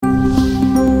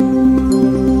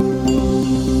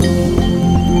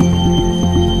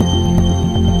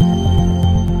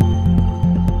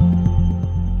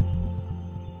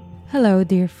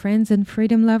dear friends and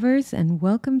freedom lovers, and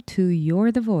welcome to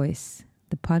You're the Voice,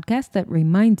 the podcast that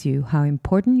reminds you how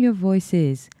important your voice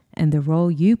is and the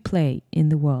role you play in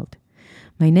the world.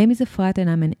 My name is Efrat, and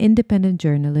I'm an independent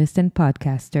journalist and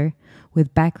podcaster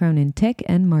with background in tech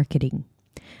and marketing.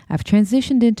 I've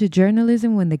transitioned into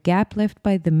journalism when the gap left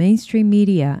by the mainstream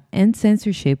media and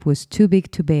censorship was too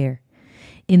big to bear.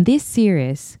 In this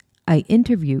series, I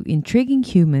interview intriguing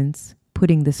humans,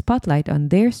 putting the spotlight on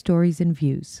their stories and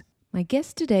views. My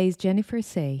guest today is Jennifer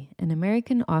Sey, an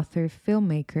American author,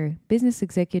 filmmaker, business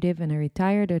executive, and a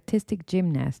retired artistic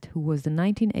gymnast who was the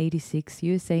 1986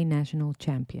 USA National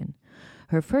Champion.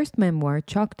 Her first memoir,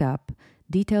 Chalked Up,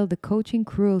 detailed the coaching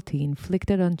cruelty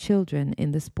inflicted on children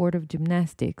in the sport of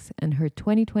gymnastics, and her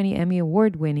 2020 Emmy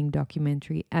Award-winning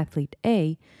documentary, Athlete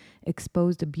A,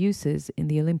 exposed abuses in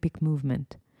the Olympic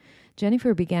movement.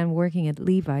 Jennifer began working at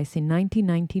Levi's in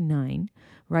 1999,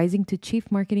 rising to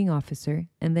Chief Marketing Officer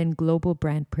and then Global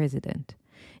Brand President.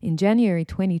 In January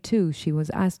 22, she was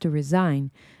asked to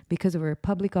resign because of her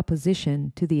public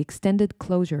opposition to the extended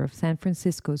closure of San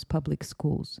Francisco's public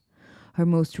schools. Her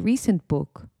most recent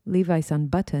book, Levi's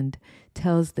Unbuttoned,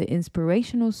 tells the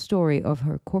inspirational story of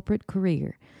her corporate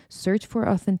career, search for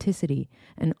authenticity,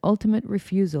 and ultimate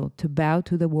refusal to bow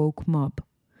to the woke mob.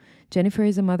 Jennifer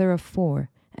is a mother of 4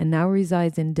 and now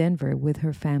resides in Denver with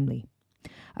her family.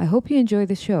 I hope you enjoy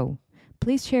the show.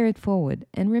 Please share it forward,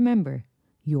 and remember,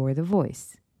 you're the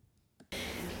voice.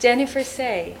 Jennifer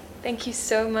Sey, thank you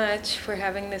so much for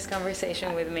having this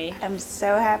conversation with me. I'm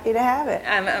so happy to have it.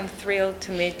 I'm thrilled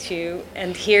to meet you,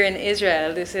 and here in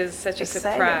Israel, this is such a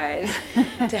surprise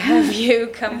to have you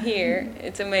come here.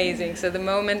 It's amazing. So the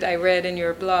moment I read in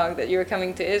your blog that you were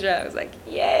coming to Israel, I was like,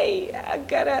 yay, I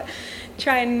gotta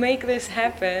try and make this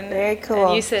happen. Very cool.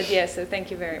 And you said yes, so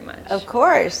thank you very much. Of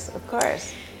course, of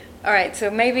course. All right, so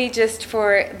maybe just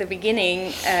for the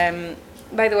beginning,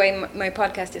 by the way, my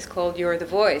podcast is called You're the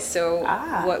Voice, so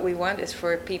what we want is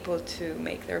for people to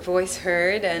make their voice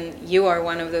heard, and you are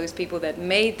one of those people that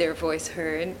made their voice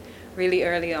heard really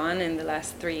early on in the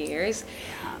last 3 years.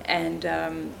 And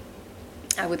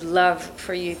I would love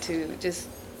for you to just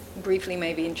briefly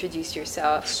maybe introduce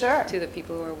yourself to the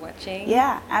people who are watching.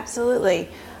 Yeah, absolutely.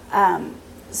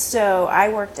 So I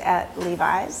worked at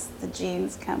Levi's, the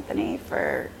jeans company,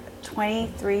 for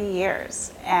 23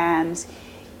 years, and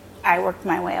I worked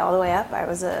my way all the way up. I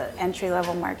was an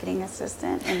entry-level marketing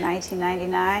assistant in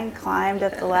 1999, climbed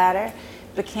up the ladder,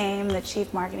 became the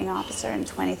chief marketing officer in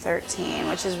 2013,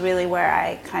 which is really where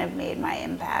I kind of made my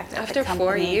impact at the company. After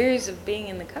 4 years of being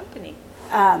in the company?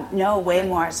 No, way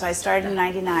more. So I started in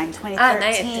 99,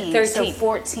 2013, so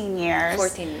 14 years.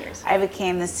 14 years. I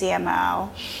became the CMO.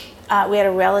 We had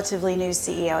a relatively new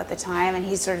CEO at the time, and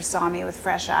he sort of saw me with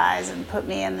fresh eyes and put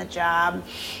me in the job.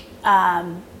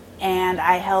 And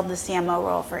I held the CMO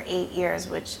role for 8 years,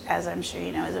 which, as I'm sure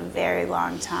you know, is a very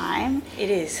long time.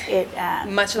 It is.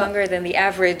 Much longer than the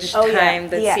average time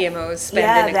that CMOs spend in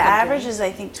a company. Yeah, the average is,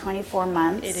 I think, 24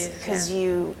 months. It is, because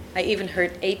I even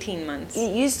heard 18 months.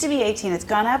 It used to be 18. It's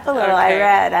gone up a little, I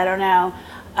read. I don't know.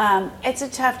 It's a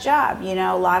tough job, you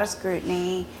know, a lot of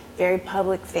scrutiny, very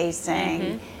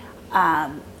public-facing.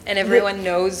 And everyone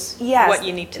knows what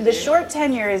you need to do. The short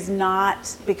tenure is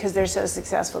not because they're so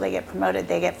successful they get promoted,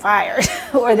 they get fired,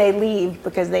 or they leave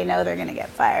because they know they're going to get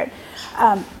fired.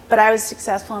 But I was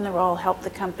successful in the role, helped the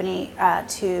company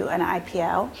to an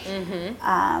IPO.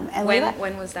 And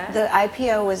when was that? The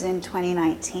IPO was in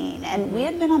 2019, and we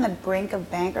had been on the brink of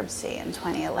bankruptcy in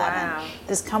 2011. Wow.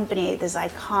 This company, this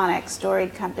iconic,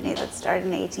 storied company that started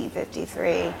in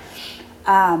 1853.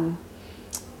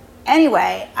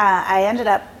 Anyway, I ended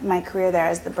up my career there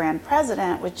as the brand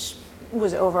president, which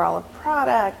was overall a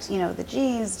product, you know, the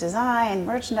jeans, design,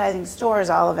 merchandising, stores,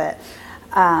 all of it.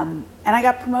 And I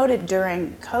got promoted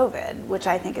during COVID, which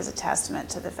I think is a testament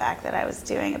to the fact that I was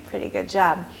doing a pretty good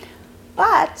job.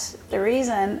 But the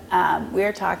reason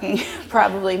we're talking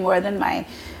probably more than my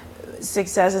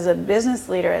success as a business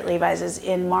leader at Levi's is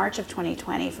in March of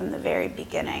 2020, from the very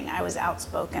beginning, I was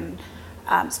outspoken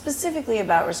specifically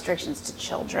about restrictions to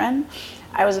children.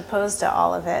 I was opposed to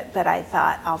all of it, but I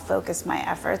thought I'll focus my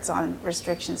efforts on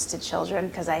restrictions to children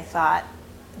because I thought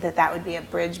that would be a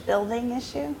bridge building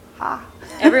issue.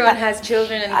 Everyone has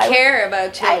children and care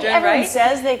about children, everyone right?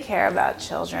 says they care about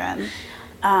children.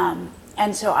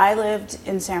 And so I lived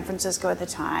in San Francisco at the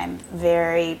time,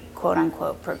 very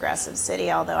quote-unquote progressive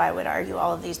city, although I would argue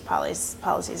all of these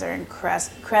policies are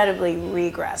incredibly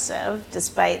regressive,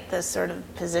 despite the sort of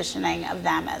positioning of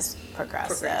them as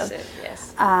progressive.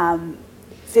 Yes.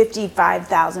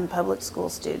 55,000 public school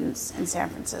students in San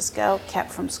Francisco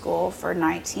kept from school for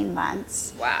 19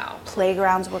 months. Wow.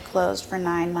 Playgrounds were closed for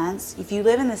 9 months. If you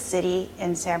live in the city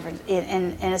in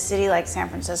a city like San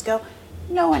Francisco,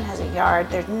 no one has a yard.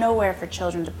 There's nowhere for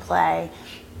children to play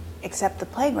except the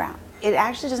playground. It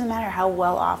actually doesn't matter how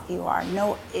well off you are.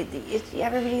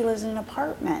 Everybody lives in an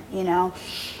apartment, you know.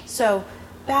 So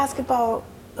basketball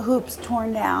hoops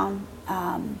torn down.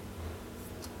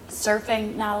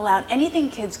 Surfing, not allowed. Anything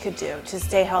kids could do to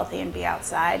stay healthy and be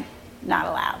outside, not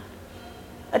allowed.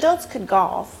 Adults could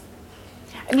golf.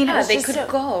 I mean, they could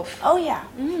golf. Oh, yeah.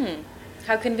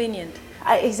 How convenient.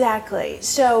 Exactly.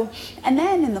 So, and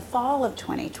then in the fall of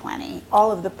 2020,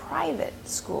 all of the private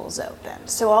schools opened.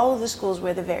 So all of the schools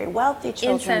where the very wealthy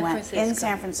children went in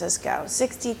San Francisco,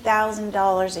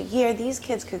 $60,000 a year. These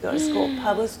kids could go to school.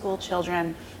 Public school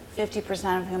children,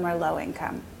 50% of whom are low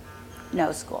income,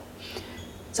 no school.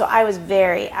 So I was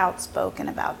very outspoken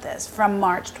about this from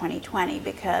March 2020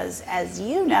 because, as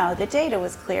you know, the data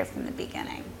was clear from the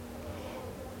beginning.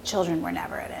 Children were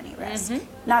never at any risk.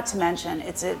 Not to mention,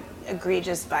 it's an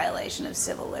egregious violation of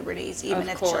civil liberties, even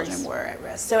if children were at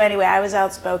risk. So anyway, I was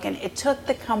outspoken. It took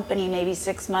the company maybe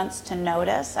 6 months to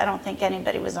notice. I don't think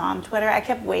anybody was on Twitter. I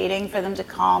kept waiting for them to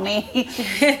call me.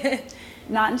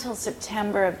 Not until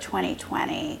September of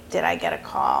 2020 did I get a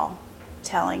call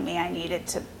telling me I needed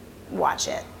to watch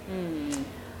it.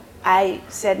 I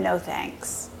said no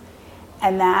thanks.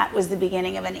 And that was the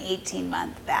beginning of an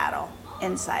 18-month battle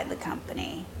inside the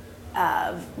company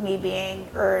of me being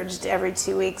urged every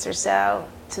 2 weeks or so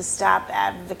to stop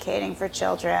advocating for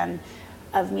children,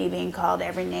 of me being called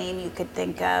every name you could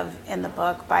think of in the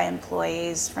book by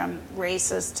employees, from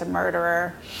racist to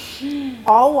murderer,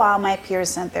 all while my peers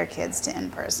sent their kids to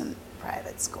in-person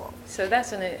private school. So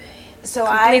that's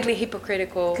completely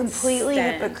hypocritical. Completely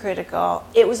stand. hypocritical.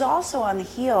 It was also on the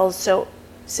heels. So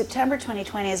September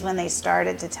 2020 is when they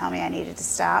started to tell me I needed to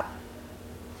stop.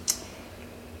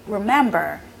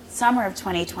 Remember, summer of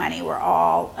 2020 were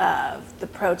all of the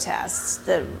protests,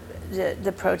 the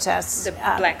protests,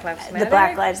 Black Lives Matter. The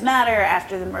Black Lives Matter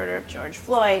after the murder of George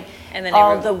Floyd, and then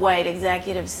all the white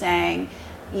executives saying,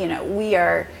 you know, we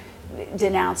are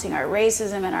denouncing our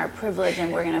racism and our privilege,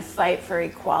 and we're going to fight for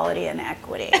equality and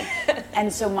equity.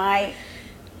 And so my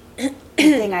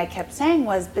thing I kept saying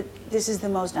was, but this is the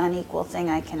most unequal thing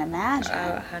I can imagine.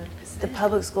 100%. The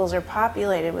public schools are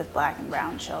populated with black and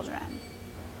brown children.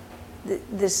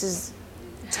 This is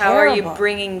How terrible. are you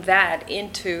bringing that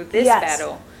into this Yes,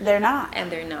 battle? They're not.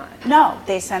 And they're not. No,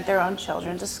 they sent their own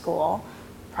children to school,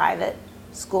 private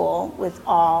school, with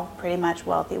all pretty much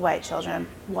wealthy white children,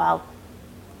 while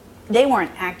they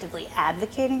weren't actively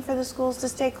advocating for the schools to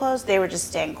stay closed. They were just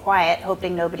staying quiet,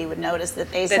 hoping nobody would notice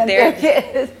that they sent their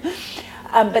kids.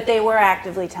 But they were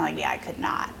actively telling me I could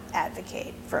not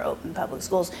advocate for open public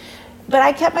schools. But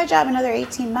I kept my job another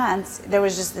 18 months. There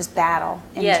was just this battle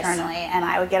internally, and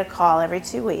I would get a call every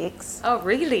 2 weeks. Oh,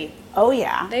 really? Oh,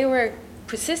 yeah. They were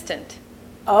persistent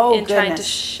in trying to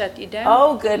shut you down?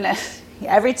 Oh, goodness.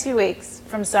 Every 2 weeks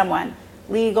from someone,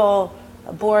 legal,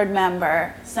 a board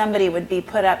member, somebody would be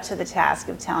put up to the task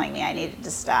of telling me I needed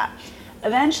to stop.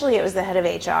 Eventually, it was the head of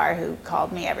HR who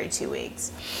called me every 2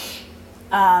 weeks.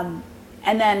 And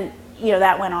then, you know,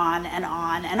 that went on and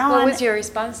on and on. What was your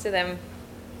response to them?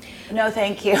 No,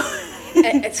 thank you.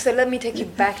 So let me take you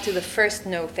back to the first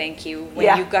no thank you,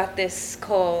 when you got this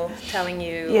call telling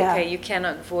you, okay, you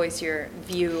cannot voice your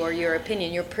view or your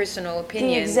opinion, your personal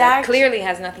opinion, that clearly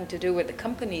has nothing to do with the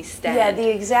company's stand. Yeah, the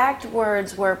exact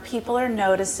words were, people are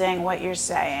noticing what you're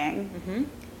saying.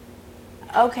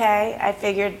 Mm-hmm. Okay, I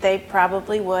figured they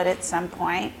probably would at some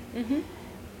point. Mm-hmm.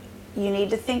 You need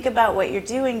to think about what you're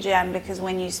doing, Jen, because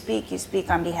when you speak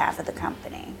on behalf of the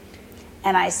company.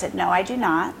 And I said, no, I do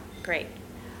not. Great.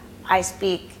 I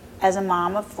speak as a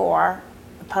mom of 4,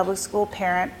 a public school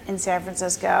parent in San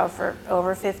Francisco for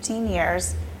over 15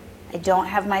 years. I don't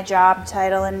have my job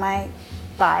title in my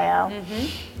bio.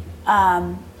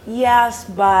 Mm-hmm. Yes,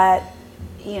 but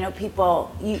you know,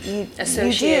 people, you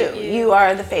do. You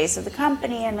are the face of the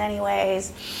company in many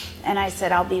ways. And I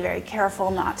said, I'll be very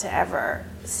careful not to ever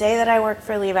say that I work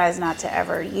for Levi's, not to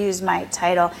ever use my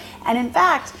title. And in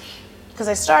fact, because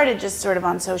I started just sort of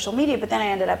on social media, but then I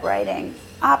ended up writing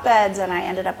op-eds, and I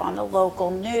ended up on the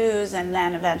local news, and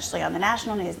then eventually on the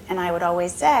national news. And I would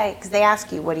always say, because they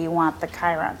ask you, what do you want the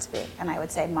Chiron to be? And I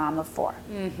would say, mom of 4.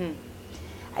 Mm-hmm.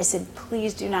 I said,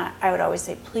 please do not, I would always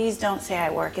say, please don't say I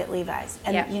work at Levi's.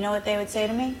 And you know what they would say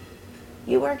to me?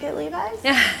 You work at Levi's?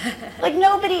 Like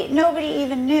nobody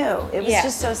even knew. It was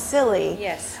just so silly.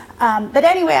 Yes. But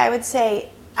anyway, I would say,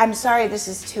 I'm sorry, this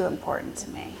is too important to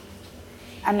me.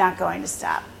 I'm not going to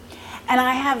stop.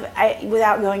 And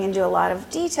without going into a lot of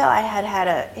detail, I had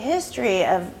a history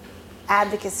of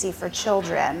advocacy for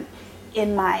children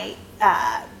in my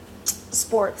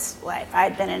sports life. I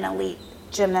had been an elite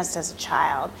gymnast as a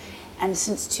child, and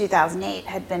since 2008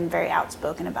 had been very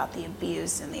outspoken about the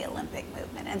abuse in the Olympic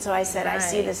movement. And so I said, I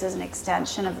see this as an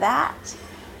extension of that.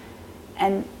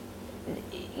 And,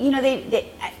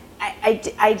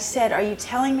 I said, are you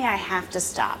telling me I have to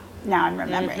stop? Now I'm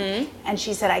remembering. Mm-hmm. And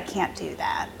she said, I can't do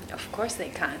that. Of course they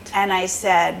can't. And I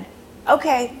said,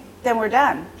 okay, then we're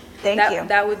done. Thank you.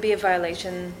 That would be a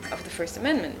violation of the First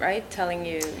Amendment, right? Telling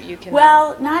you can...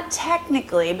 Well, not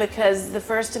technically, because the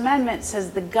First Amendment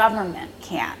says the government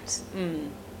can't.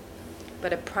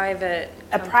 But a private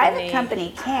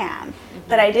company can.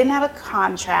 But I didn't have a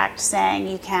contract saying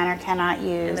you can or cannot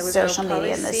use social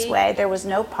media in this way. There was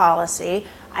no policy.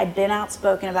 I'd been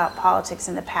outspoken about politics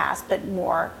in the past, but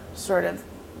more sort of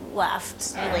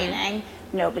left-leaning.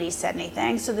 Nobody said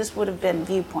anything. So this would have been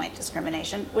viewpoint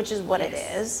discrimination, which is what it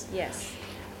is. Yes.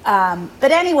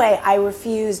 But anyway, I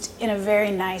refused in a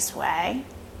very nice way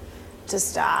to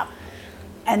stop.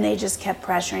 And they just kept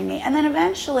pressuring me. And then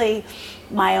eventually,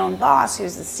 my own boss,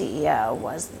 who's the CEO,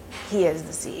 he is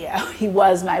the CEO. He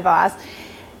was my boss.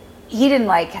 He didn't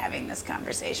like having this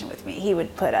conversation with me. He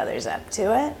would put others up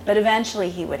to it. But eventually,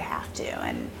 he would have to.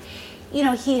 And,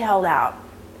 he held out.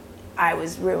 I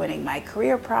was ruining my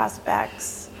career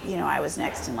prospects. I was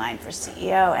next in line for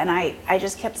CEO. And I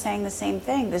just kept saying the same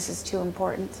thing. This is too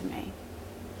important to me.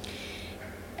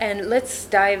 And let's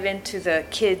dive into the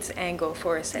kids' angle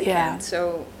for a second. Yeah.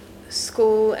 So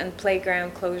school and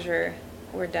playground closure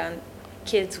were done.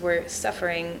 Kids were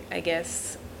suffering, I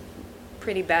guess,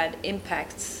 pretty bad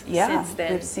impacts since then.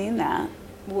 Yeah, we've seen that.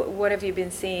 What have you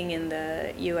been seeing in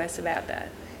the U.S. about that?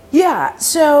 Yeah,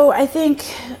 so I think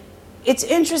it's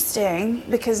interesting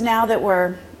because now that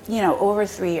we're, over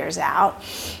 3 years out,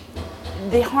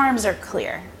 the harms are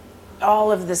clear.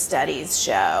 All of the studies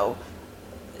show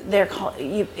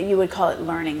you would call it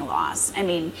learning loss. I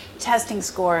mean, testing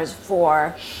scores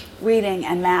for reading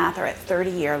and math are at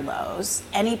 30-year lows.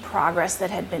 Any progress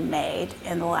that had been made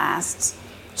in the last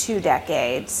 2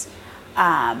 decades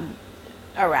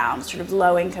around sort of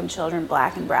low-income children,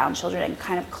 black and brown children, and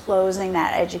kind of closing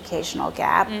that educational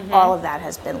gap, all of that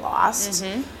has been lost.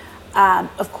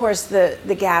 Of course,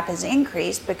 the gap has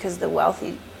increased because the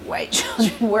wealthy white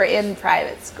children were in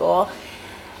private school.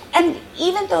 And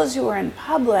even those who were in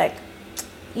public,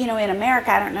 in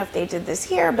America, I don't know if they did this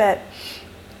here, but,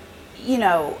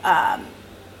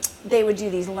 they would do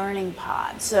these learning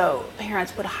pods. So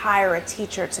parents would hire a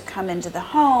teacher to come into the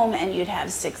home, and you'd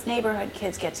have 6 neighborhood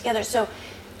kids get together. So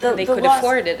they could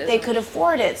afford it. They could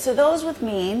afford it. So those with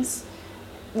means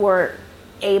were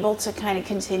able to kind of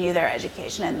continue their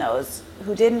education, and those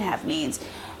who didn't have means.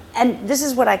 And this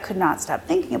is what I could not stop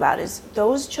thinking about is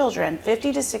those children,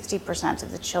 50 to 60%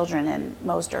 of the children in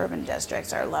most urban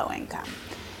districts are low income.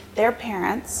 Their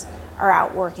parents are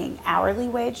out working hourly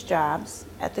wage jobs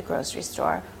at the grocery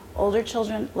store. Older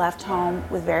children left home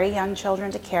with very young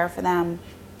children to care for them.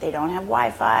 They don't have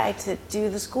Wi-Fi to do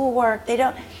the schoolwork.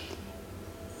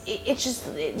 It's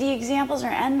just, the examples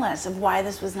are endless of why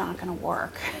this was not going to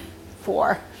work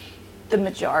for the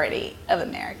majority of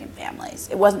American families.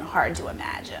 It wasn't hard to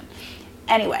imagine.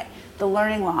 Anyway, the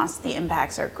learning loss, the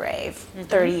impacts are grave.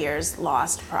 30 years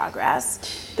lost progress.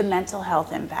 The mental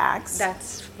health impacts.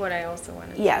 That's what I also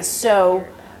wanted to Yes, so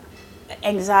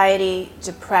anxiety,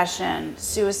 depression,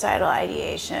 suicidal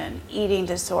ideation, eating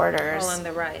disorders. All on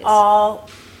the rise. All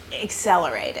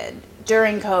accelerated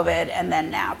during COVID and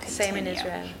then now continue. Same in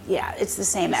Israel. Yeah, it's the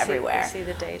same everywhere. I see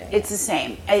the data. It's the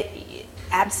same.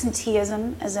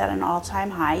 Absenteeism is at an all-time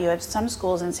high. You have some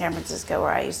schools in San Francisco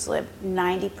where I used to live,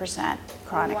 90%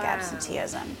 chronic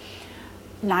absenteeism.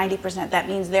 90%. That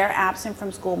means they're absent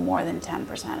from school more than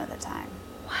 10% of the time.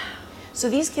 Wow. So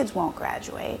these kids won't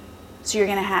graduate. So you're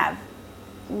going to have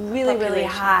really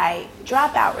high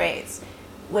dropout rates.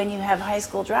 When you have high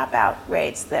school dropout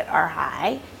rates that are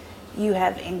high, you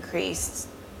have increased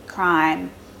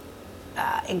crime,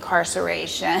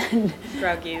 incarceration,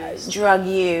 drug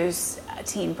use,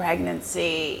 teen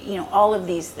pregnancy, all of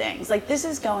these things. Like, this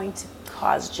is going to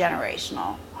cause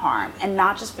generational harm, and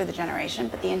not just for the generation,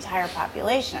 but the entire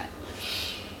population.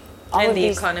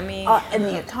 Economy. And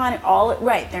the economy,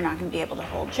 they're not going to be able to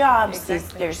hold jobs.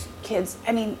 Exactly. There's kids,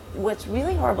 what's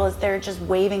really horrible is they're just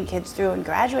waving kids through and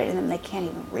graduating them. They can't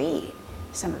even read,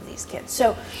 some of these kids.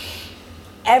 So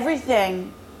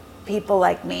everything people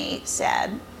like me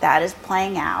said, that is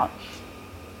playing out.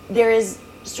 There is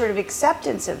sort of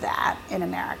acceptance of that in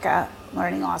America,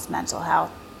 learning loss, mental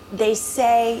health. They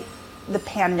say the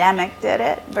pandemic did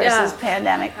it versus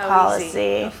pandemic policy.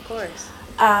 Easy. Of course.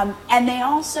 And they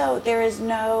also, there is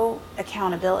no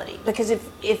accountability, because if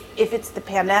it's the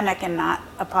pandemic and not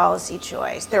a policy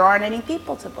choice, there aren't any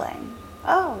people to blame.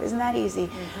 Oh, isn't that easy?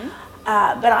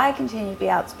 But I continue to be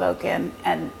outspoken,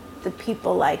 and the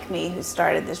people like me who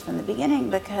started this from the beginning,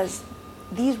 because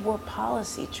these were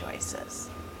policy choices.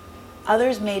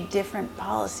 Others made different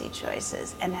policy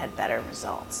choices and had better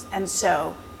results. And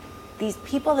so these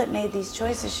people that made these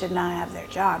choices should not have their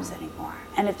jobs anymore.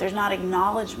 And if there's not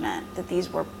acknowledgement that these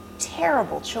were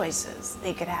terrible choices,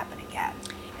 they could happen again.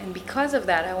 And because of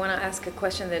that, I want to ask a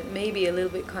question that may be a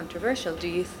little bit controversial. Do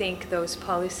you think those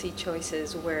policy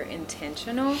choices were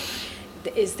intentional?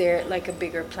 Is there like a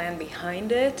bigger plan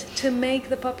behind it to make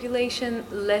the population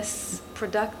less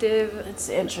productive? It's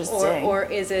interesting. Or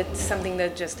is it something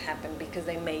that just happened because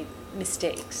they made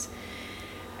mistakes?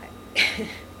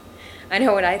 I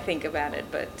know what I think about it,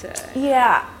 but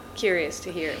yeah, curious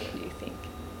to hear what you think.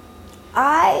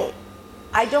 I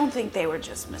don't think they were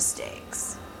just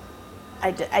mistakes.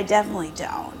 I definitely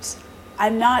don't.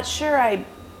 I'm not sure. I'm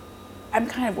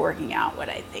kind of working out what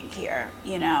I think here,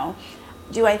 you know.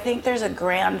 Do I think there's a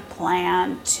grand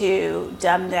plan to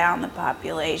dumb down the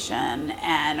population,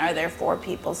 and are there 4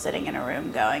 people sitting in a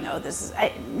room going, oh, this is,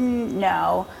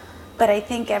 no. But I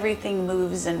think everything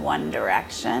moves in one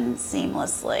direction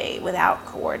seamlessly without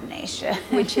coordination.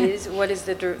 What is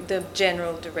the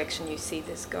general direction you see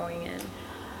this going in?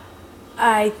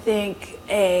 I think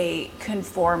a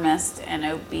conformist and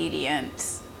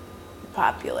obedient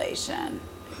population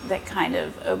that kind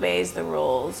of obeys the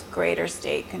rules, greater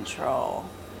state control.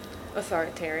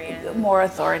 Authoritarian. More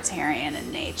authoritarian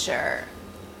in nature,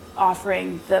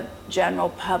 offering the general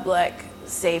public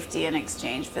safety in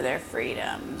exchange for their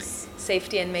freedoms.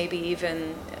 Safety and maybe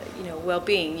even,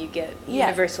 well-being. You get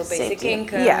universal basic safety.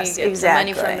 income, Yes, you get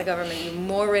exactly. money from the government, you're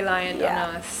more reliant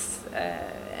on us,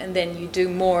 and then you do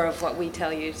more of what we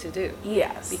tell you to do.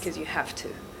 Yes. Because you have to.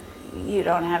 You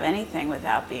don't have anything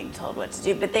without being told what to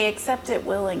do, but they accept it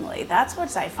willingly. That's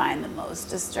what I find the most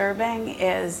disturbing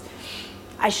is,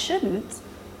 I shouldn't.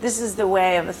 This is the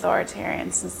way of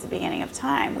authoritarians since the beginning of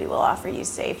time. We will offer you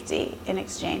safety in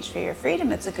exchange for your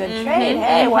freedom. It's a good trade.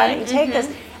 Hey, why don't you take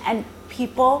this? And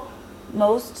people,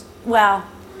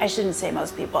 I shouldn't say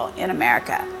most people in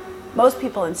America. Most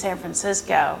people in San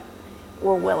Francisco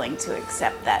were willing to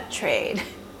accept that trade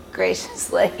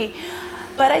graciously.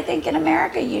 But I think in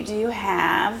America you do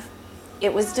have,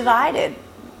 it was divided,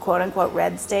 quote unquote,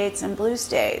 red states and blue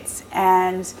states.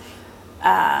 And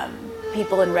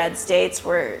people in red states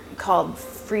were called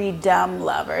freedom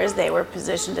lovers. They were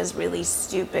positioned as really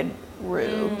stupid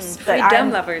rubes.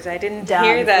 Freedom lovers, I didn't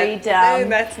hear that. Freedom.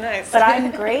 That's nice. But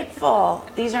I'm grateful.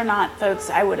 These are not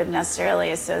folks I would have necessarily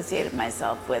associated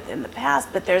myself with in the past,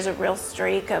 but there's a real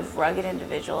streak of rugged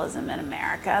individualism in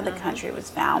America. The country was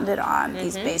founded on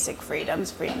these basic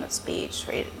freedoms: freedom of speech,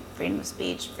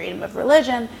 freedom of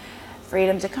religion,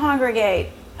 freedom to congregate,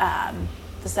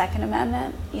 the Second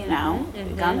Amendment,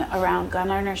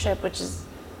 gun ownership, which is,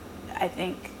 I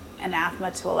think, anathema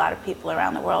to a lot of people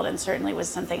around the world, and certainly was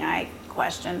something I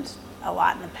questioned a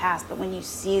lot in the past. But when you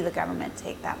see the government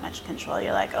take that much control,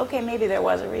 you're like, okay, maybe there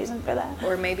was a reason for that.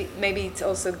 Or maybe it's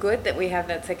also good that we have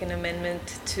that Second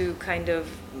Amendment to kind of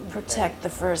protect the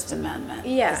First Amendment.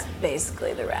 Yeah, is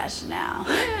basically the rationale.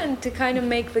 Yeah, and to kind of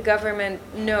make the government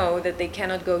know that they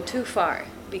cannot go too far,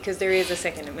 because there is a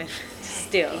Second Amendment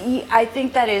still. I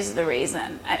think that is the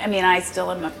reason. I mean, I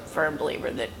still am a firm believer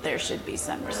that there should be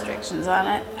some restrictions on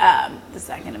it, the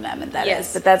Second Amendment, that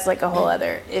is. But that's like a whole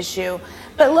other issue.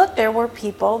 But look, there were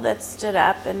people that stood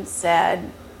up and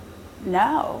said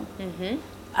no.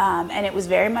 And it was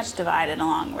very much divided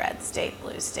along red state,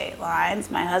 blue state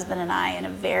lines. My husband and I, in a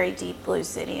very deep blue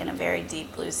city, in a very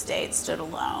deep blue state, stood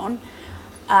alone.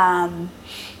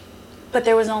 But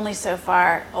there was only so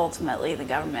far, ultimately, the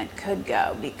government could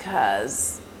go,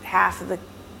 because half of the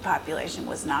population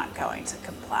was not going to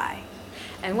comply.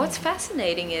 And what's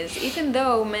fascinating is, even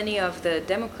though many of the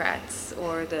Democrats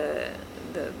or the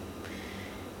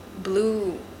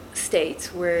blue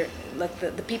states were, like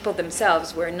the people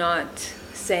themselves were not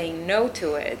saying no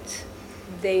to it,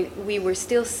 we were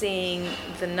still seeing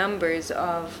the numbers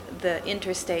of the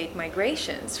interstate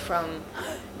migrations from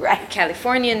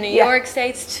California and New York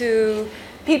states to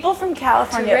people from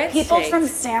California, red people states. From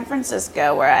San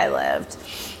Francisco, where I lived.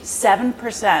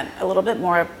 7%, a little bit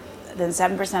more than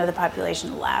 7% of the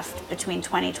population left between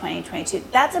 2020 and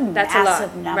 2022. That's a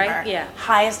massive number. Right? Yeah.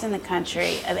 Highest in the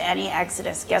country of any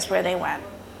exodus. Guess where they went?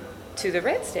 To the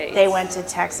red states. They went to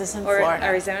Texas and Florida.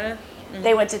 Arizona?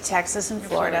 They went to Texas and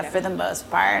Florida for the most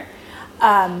part.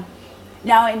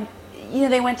 Now,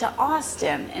 they went to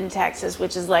Austin in Texas,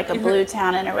 which is like a blue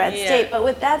town in a red state. But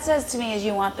what that says to me is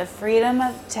you want the freedom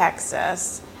of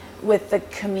Texas with the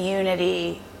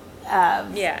community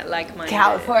of like-minded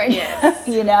California,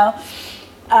 yes.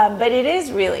 But it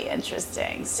is really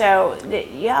interesting. So,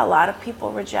 a lot of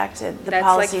people rejected the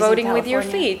policies. That's like voting in with your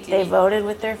feet. They voted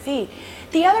with their feet.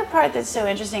 The other part that's so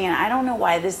interesting, and I don't know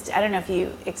if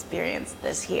you experienced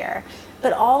this here,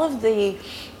 but all of the,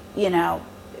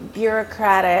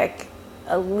 bureaucratic,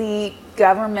 elite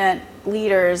government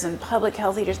leaders and public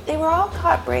health leaders, they were all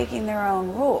caught breaking their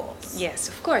own rules. Yes,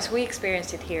 of course. We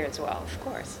experienced it here as well, of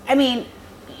course. I mean,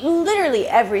 literally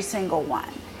every single one.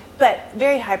 But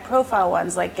very high profile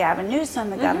ones like Gavin Newsom,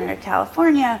 the governor of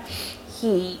California,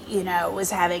 he,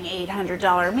 was having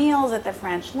 $800 meals at the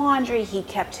French Laundry. He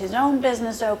kept his own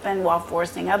business open while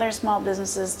forcing other small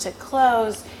businesses to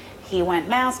close. He went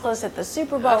maskless at the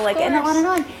Super Bowl, and on and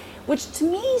on. Which to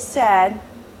me said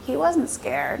he wasn't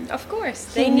scared. Of course.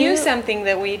 They knew something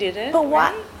that we didn't. But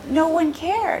why? No one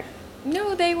cared.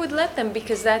 No, they would let them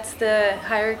because that's the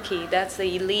hierarchy. That's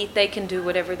the elite. They can do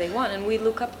whatever they want, and we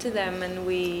look up to them, and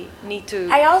we need to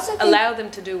allow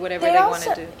them to do whatever they want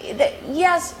to do.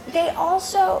 Yes, they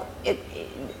also,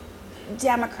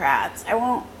 Democrats, I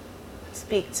won't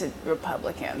speak to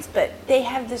Republicans, but they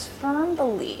have this firm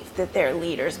belief that their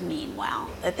leaders mean well,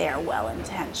 that they are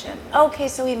well-intentioned. Okay,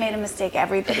 so he made a mistake.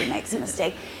 Everybody makes a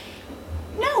mistake.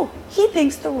 No, he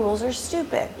thinks the rules are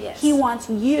stupid. Yes. He wants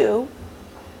you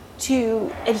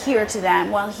to adhere to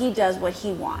them while he does what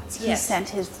he wants. He sent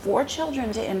his 4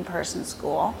 children to in-person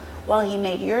school while he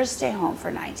made yours stay home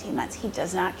for 19 months. He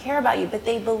does not care about you, but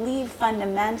they believe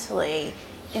fundamentally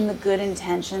in the good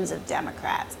intentions of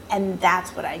Democrats, and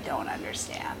that's what I don't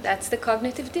understand. That's the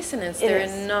cognitive dissonance. It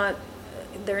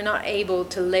They're not able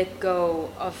to let go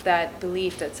of that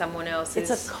belief that someone else is.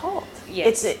 It's a cult.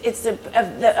 Yes. It's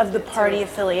of the party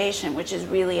affiliation, which is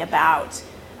really about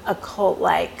a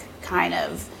cult-like kind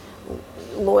of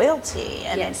loyalty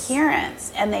and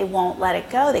adherence, and they won't let it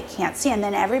go. They can't see, and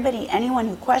then anyone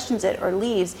who questions it or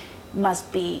leaves must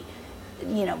be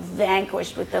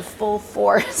vanquished with the full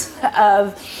force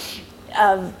of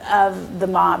the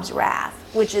mob's wrath,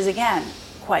 which is again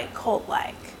quite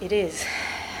cult-like. It is.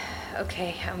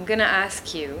 Okay, I'm gonna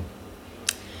ask you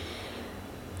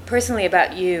personally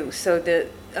about you. So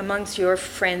amongst your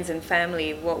friends and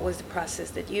family, what was the process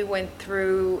that you went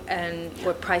through, and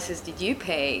what prices did you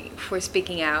pay for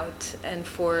speaking out and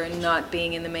for not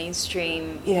being in the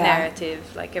mainstream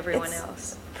narrative like everyone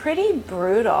else? Pretty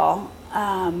brutal.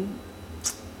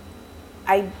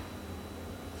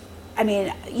 I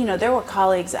mean, there were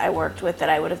colleagues I worked with that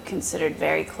I would have considered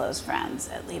very close friends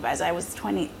at Levi's. I was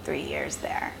 23 years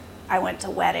there. I went to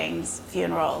weddings,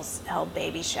 funerals, held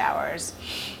baby showers.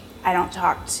 I don't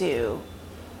talk to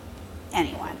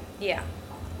anyone. Yeah.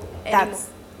 That's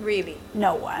really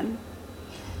no one.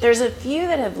 There's a few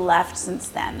that have left since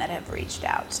then that have reached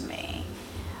out to me.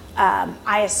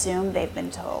 I assume they've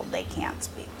been told they can't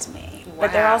speak to me,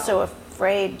 but they're also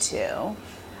afraid to.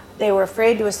 They were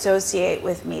afraid to associate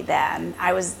with me then.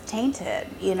 I was tainted,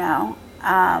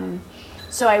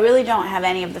 So I really don't have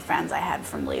any of the friends I had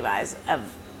from Levi's of,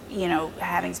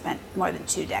 having spent more than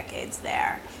 2 decades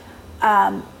there.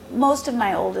 Most of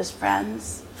my oldest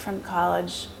friends from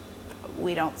college,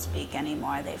 we don't speak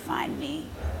anymore. They find me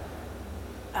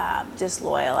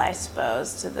disloyal, I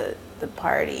suppose, to the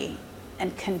party,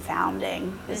 and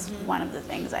confounding is one of the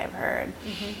things I've heard.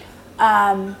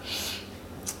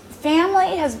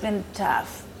 Family has been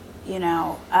tough.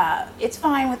 It's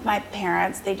fine with my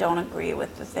parents. They don't agree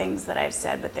with the things that I've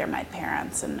said, but they're my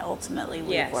parents, and ultimately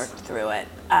we've worked through it.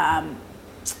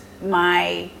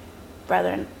 My brother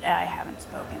and I haven't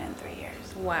spoken in 3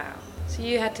 years. Wow. So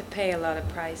you had to pay a lot of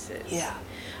prices. Yeah.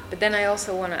 But then I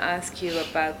also want to ask you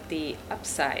about the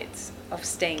upsides of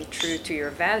staying true to your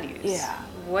values. Yeah.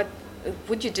 What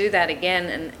would you do that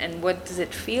again, and what does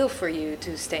it feel for you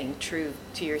to staying true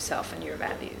to yourself and your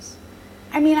values?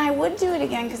 I mean, I would do it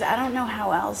again because I don't know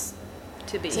how else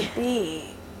to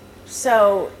be.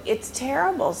 So it's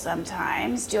terrible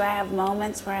sometimes. Do I have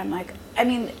moments where I'm like,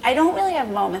 I don't really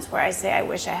have moments where I say I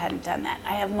wish I hadn't done that.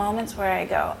 I have moments where I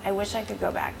go, I wish I could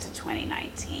go back to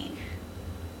 2019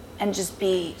 and just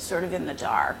be sort of in the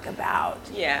dark about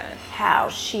how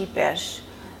sheepish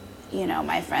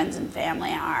my friends and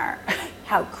family are,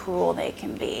 how cruel they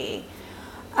can be.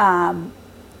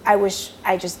 I wish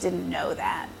I just didn't know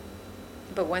that.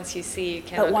 But once you see, you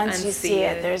cannot unsee it. But once you see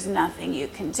it, there's nothing you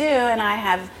can do. And I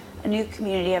have a new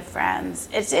community of friends.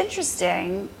 It's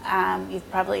interesting.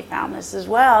 You've probably found this as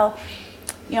well.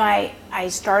 I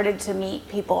started to meet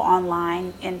people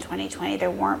online in 2020.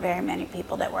 There weren't very many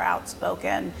people that were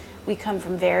outspoken. We come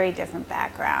from very different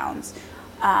backgrounds.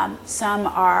 Some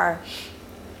are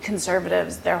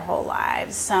conservatives their whole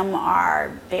lives. Some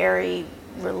are very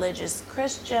religious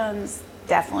Christians,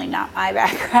 definitely not my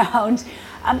background.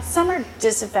 Some are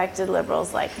disaffected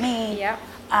liberals like me. Yeah.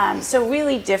 So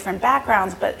really different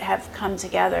backgrounds, but have come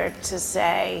together to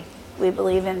say, we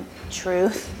believe in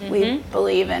truth, we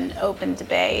believe in open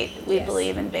debate, we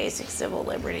believe in basic civil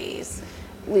liberties,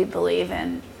 we believe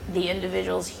in the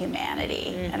individual's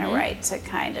humanity and a right to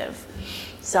kind of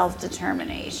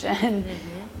self-determination.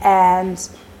 And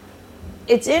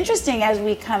it's interesting, as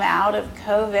we come out of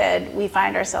COVID, we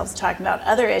find ourselves talking about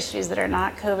other issues that are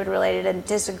not COVID related and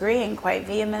disagreeing quite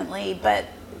vehemently, but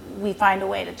we find a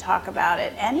way to talk about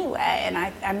it anyway, and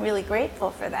I'm really grateful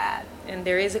for that. And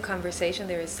there is a conversation,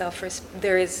 there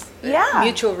is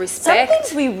mutual respect. Some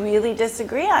things we really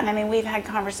disagree on. I mean, we've had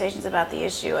conversations about the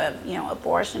issue of,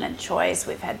 abortion and choice.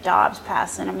 We've had Dobbs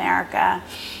pass in America.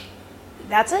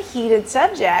 That's a heated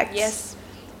subject. Yes.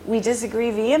 We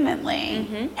disagree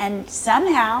vehemently, and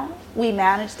somehow we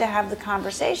manage to have the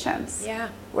conversations. Yeah.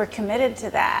 We're committed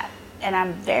to that, and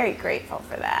I'm very grateful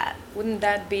for that. Wouldn't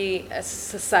that be a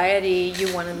society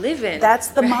you want to live in? That's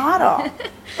the model.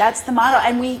 That's the model.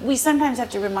 And we sometimes have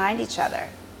to remind each other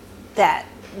that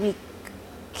we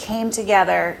came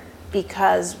together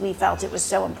because we felt it was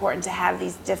so important to have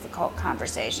these difficult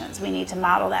conversations. We need to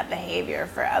model that behavior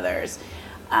for others.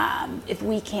 If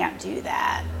we can't do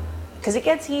that, because it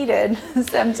gets heated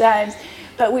sometimes,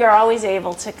 but we are always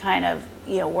able to kind of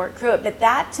work through it. But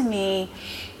that, to me,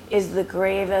 is the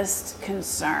gravest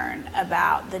concern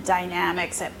about the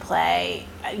dynamics at play,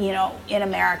 in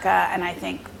America, and I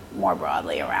think more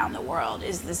broadly around the world,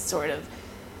 is this sort of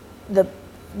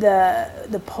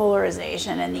the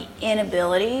polarization and the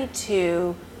inability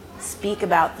to speak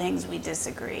about things we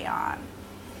disagree on.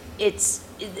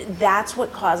 That's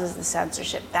what causes the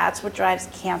censorship. That's what drives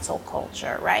cancel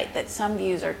culture, right? That some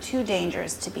views are too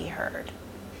dangerous to be heard.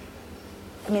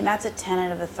 I mean, that's a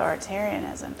tenet of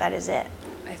authoritarianism. That is it.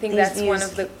 I think that's one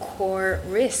of the core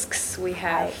risks we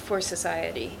have for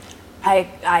society.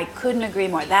 I couldn't agree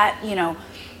more. That,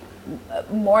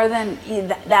 more than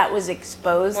that was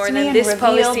exposed more to me than and this revealed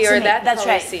policy to or me. that That's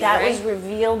policy, right. That right? was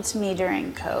revealed to me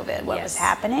during COVID, what was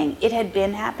happening. It had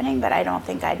been happening, but I don't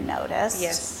think I'd noticed.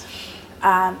 Yes.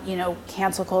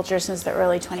 Cancel culture since the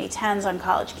early 2010s on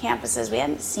college campuses. We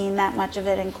hadn't seen that much of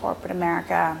it in corporate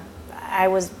America. I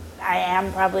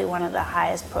am probably one of the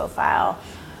highest profile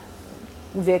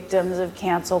victims of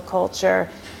cancel culture,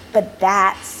 but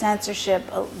that censorship,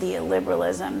 the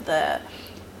illiberalism, the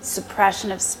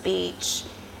suppression of speech,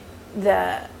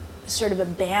 the sort of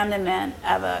abandonment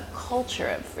of a culture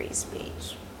of free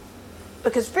speech.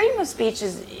 Because freedom of speech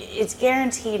it's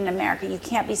guaranteed in America. You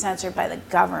can't be censored by the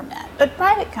government, but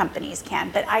private companies can.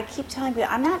 But I keep telling people,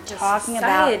 I'm not talking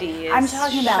about. I'm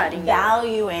talking about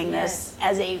valuing this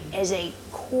as a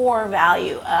core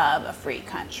value of a free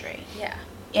country. Yeah.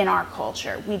 In our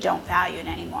culture, we don't value it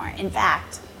anymore. In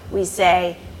fact, we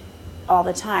say all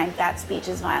the time that speech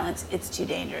is violence. It's too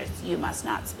dangerous. You must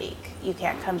not speak. You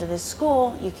can't come to this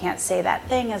school. You can't say that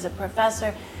thing as a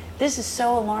professor. This is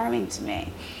so alarming to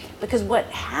me. Because what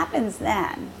happens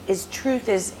then is truth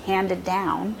is handed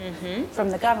down from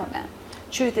the government.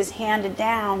 Truth is handed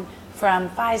down from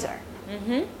Pfizer.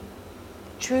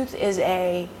 Truth is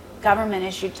a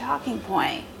government-issued talking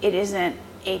point. It isn't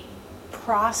a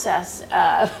process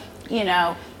of,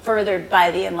 furthered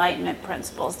by the Enlightenment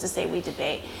principles to say we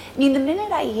debate. I mean, the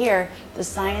minute I hear the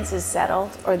science is settled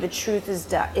or the truth is,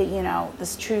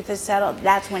 this truth is settled,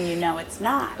 that's when you know it's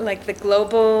not. Like the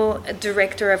global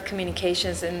director of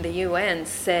communications in the UN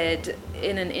said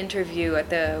in an interview at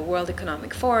the World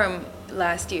Economic Forum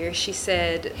last year, she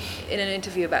said, in an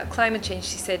interview about climate change,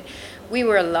 she said, we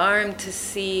were alarmed to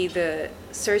see the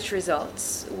search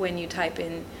results when you type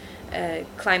in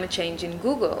climate change in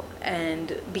Google,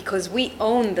 and because we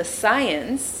own the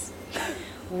science,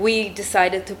 we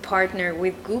decided to partner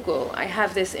with Google. I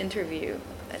have this interview.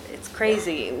 It's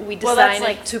crazy. We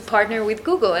decided to partner with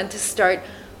Google and to start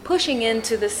pushing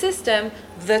into the system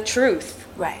the truth.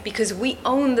 Right. Because we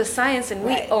own the science and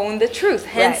we own the truth.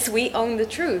 Hence, we own the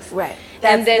truth. Right.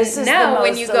 And then now,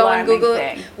 when you go on Google,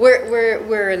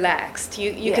 we're relaxed.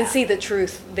 You can see the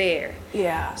truth there.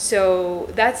 Yeah. So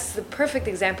that's the perfect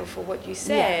example for what you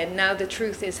said. Yeah. Now the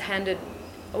truth is handed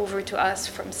over to us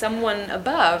from someone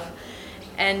above,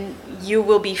 and you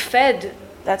will be fed.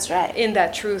 That's right. In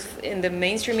that truth, in the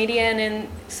mainstream media and in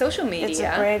social media. It's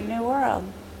a brave new world.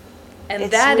 And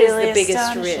that really is the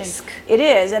biggest risk. It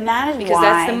is, and that is because why.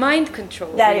 Because that's the mind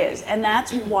control. That is, and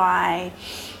that's why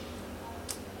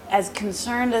as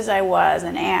concerned as I was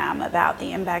and am about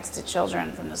the impacts to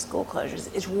children from the school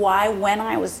closures, is why when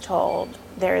I was told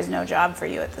there is no job for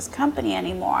you at this company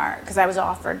anymore, because I was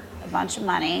offered a bunch of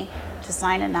money to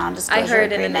sign a non-disclosure I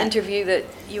heard agreement. in an interview that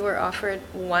you were offered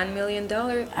 $1 million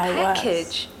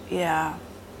package. Yeah.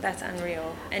 That's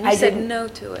unreal. And you said no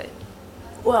to it.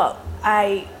 Well,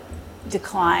 I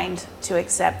declined to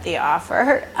accept the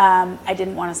offer. I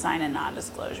didn't want to sign a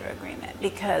non-disclosure agreement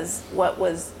because what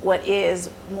is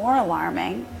more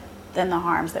alarming than the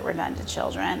harms that were done to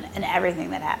children and everything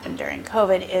that happened during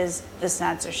COVID is the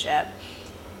censorship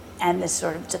and this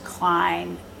sort of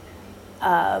decline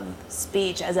of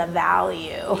speech as a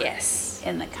value Yes.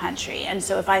 in the country. And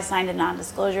so if I signed a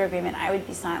non-disclosure agreement, I would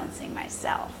be silencing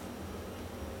myself.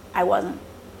 I wasn't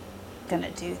going to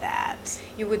do that.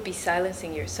 You would be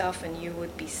silencing yourself, and you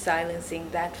would be silencing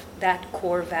that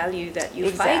core value that you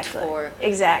fight for.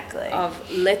 Exactly. Of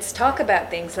let's talk about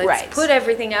things. Let's Right. put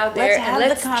everything out there, Let's have and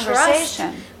let's the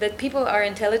conversation. trust that people are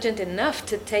intelligent enough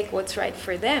to take what's right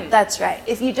for them. That's right.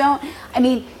 If you don't, I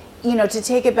mean, you know, to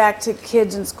take it back to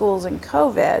kids in schools and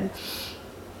COVID,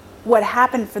 what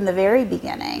happened from the very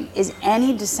beginning is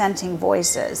any dissenting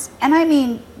voices, and I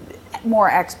mean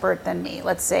more expert than me,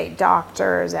 let's say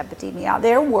doctors, epidemiologists,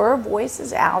 there were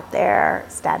voices out there,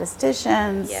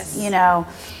 statisticians, Yes. you know,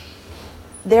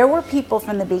 there were people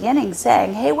from the beginning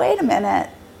saying, hey, wait a minute,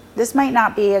 this might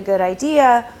not be a good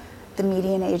idea. The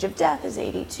median age of death is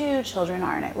 82, children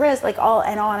aren't at risk, like all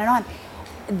and on and on.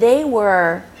 They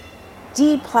were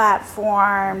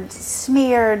deplatformed,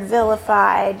 smeared,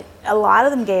 vilified. A lot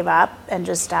of them gave up and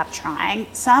just stopped trying.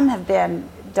 Some have been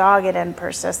dogged and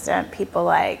persistent. People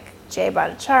like Jay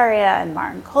Bhattacharya and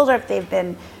Martin Kulldorff, they've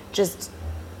been just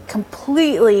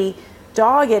completely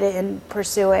dogged in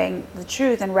pursuing the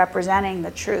truth and representing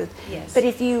the truth. Yes. But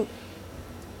if you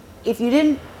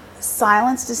didn't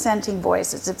silence dissenting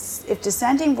voices, if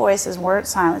dissenting voices weren't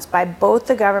silenced by both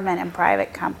the government and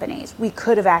private companies, we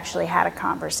could have actually had a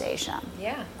conversation.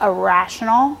 Yeah. A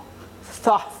rational,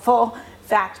 thoughtful,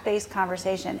 fact-based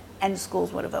conversation, and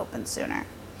schools would have opened sooner.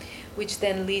 Which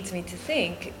then leads me to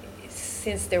think,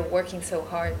 since they're working so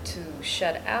hard to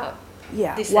shut out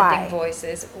dissenting why?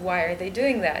 voices, why are they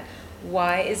doing that?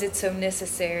 Why is it so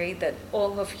necessary that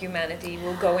all of humanity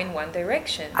will go in one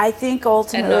direction? I think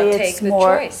ultimately and not it's take the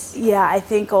more. choice? Yeah, I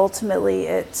think ultimately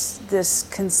it's this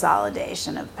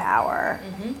consolidation of power,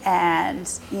 and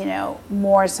you know,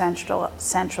 more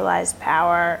centralized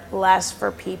power, less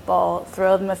for people.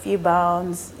 Throw them a few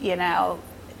bones, you know,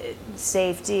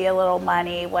 safety, a little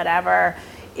money, whatever.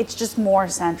 It's just more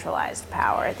centralized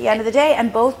power at the end of the day,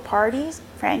 and both parties,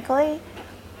 frankly,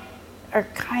 are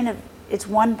kind of. It's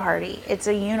one party. It's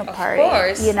a uniparty. Of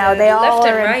course. You know, they all left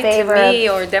are and in right favor to me,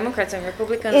 of. or Democrats and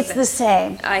Republicans. It's the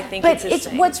same. I think but it's the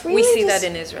same. What's really we see that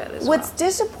in Israel as what's well.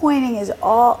 disappointing is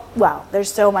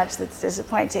there's so much that's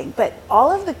disappointing, but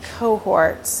all of the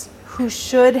cohorts who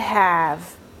should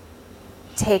have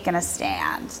taken a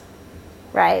stand,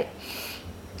 right?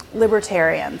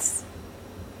 Libertarians.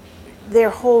 Their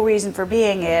whole reason for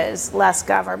being is less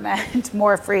government,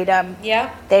 more freedom.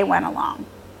 Yeah. They went along.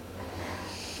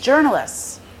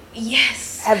 Journalists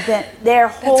Yes. have been, their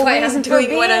whole why I'm reason for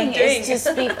doing what I'm being is to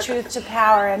speak truth to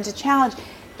power and to challenge.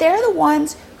 They're the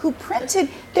ones who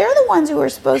they're the ones who are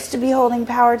supposed to be holding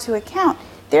power to account.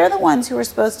 They're the ones who are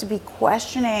supposed to be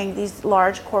questioning these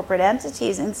large corporate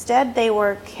entities. Instead, they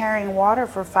were carrying water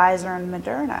for Pfizer and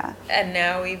Moderna. And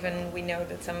now even we know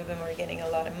that some of them are getting a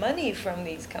lot of money from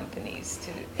these companies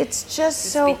to It's just to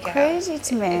so speak out. crazy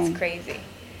to me. It's crazy.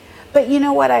 But you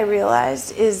know what I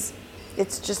realized is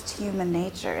it's just human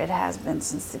nature. It has been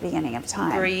since the beginning of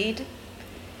time. Greed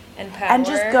and power. And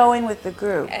just going with the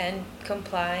group. and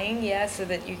complying, yeah, so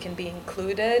that you can be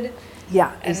included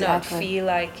Yeah, and exactly. not feel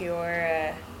like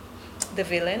you're the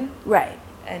villain. Right.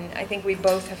 And I think we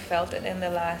both have felt it in the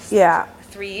last Yeah.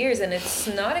 3 years, and it's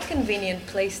not a convenient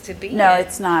place to be No, in.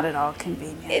 it's not at all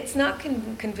convenient. It's not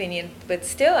convenient, but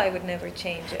still I would never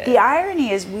change it. The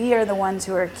irony is we are the ones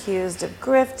who are accused of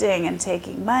grifting and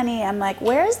taking money. I'm like,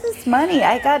 where's this money?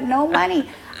 I got no money.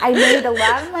 I made a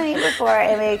lot of money before.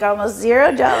 I make almost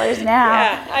 $0 now.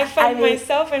 Yeah, I find mean-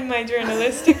 myself in my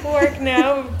journalistic work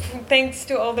now thanks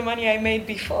to all the money I made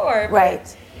before.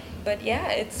 Right. But yeah,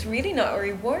 it's really not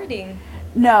rewarding.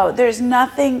 No, there's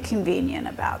nothing convenient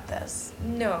about this.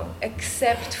 No,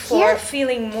 except for Here-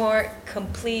 feeling more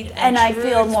complete And I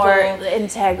feel more truthful.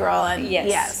 integral and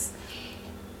Yes.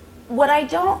 What I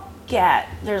don't get,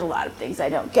 there's a lot of things I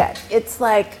don't get. It's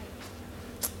like,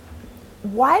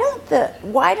 why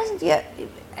doesn't the,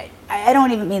 I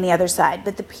don't even mean the other side,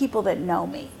 but the people that know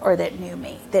me or that knew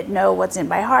me, that know what's in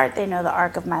my heart, they know the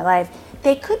arc of my life,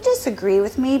 they could disagree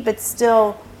with me, but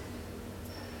still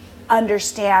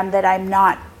understand that I'm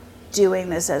not doing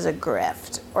this as a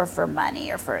grift or for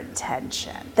money or for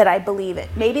intention, that I believe it.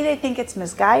 Maybe they think it's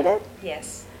misguided.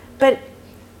 Yes. But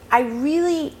I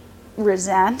really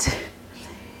resent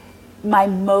my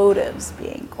motives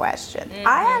being questioned.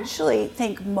 I actually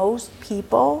think most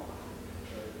people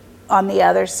on the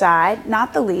other side,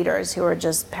 not the leaders who are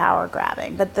just power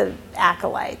grabbing, but the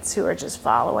acolytes who are just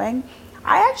following,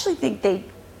 I actually think they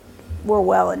were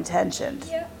well intentioned.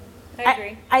 Yeah, I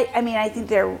agree. I mean, I think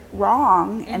they're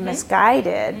wrong and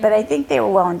misguided, but I think they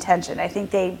were well intentioned. I think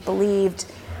they believed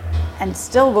and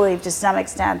still believe to some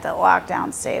extent that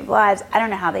lockdowns save lives. I don't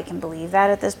know how they can believe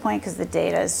that at this point because the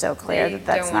data is so clear They that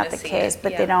that's don't not wanna the see case, it,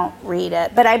 but yeah. they don't read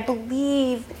it. But I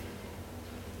believe,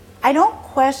 I don't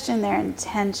question their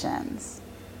intentions.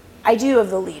 I do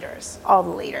of the leaders, all the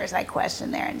leaders, I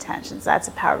question their intentions. That's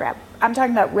a power grab. I'm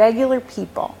talking about regular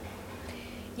people.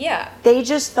 Yeah. They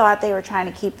just thought they were trying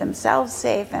to keep themselves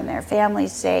safe and their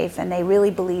families safe, and they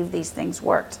really believed these things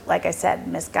worked. Like I said,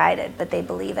 misguided, but they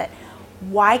believe it.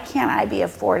 Why can't I be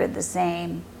afforded the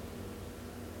same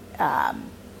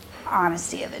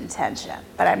honesty of intention?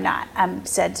 But I'm not. I'm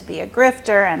said to be a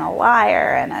grifter and a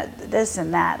liar and a this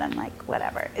and that. I'm like,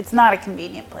 whatever. It's not a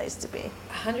convenient place to be.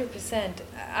 100%.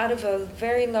 Out of a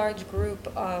very large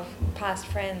group of past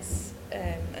friends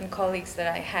and colleagues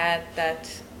that I had that,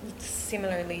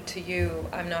 similarly to you,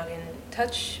 I'm not in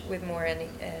touch with more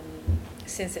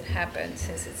since it happened,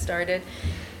 since it started.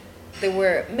 There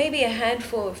were maybe a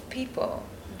handful of people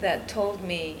that told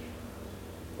me,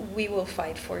 we will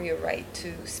fight for your right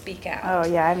to speak out. Oh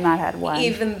yeah, I've not had one.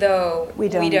 Even though we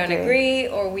don't agree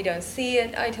or we don't see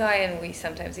it eye to eye, and we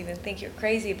sometimes even think you're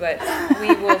crazy, but we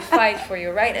will fight for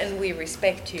your right and we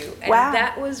respect you. And wow,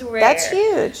 that was rare. That's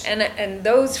huge. And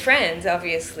those friends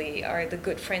obviously are the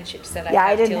good friendships that I have. Yeah,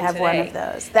 I didn't till have today. one of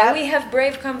those. And we have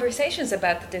brave conversations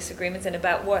about the disagreements and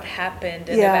about what happened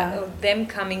and about them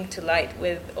coming to light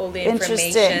with all the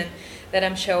information that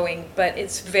I'm showing, but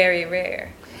it's very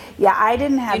rare. Yeah, I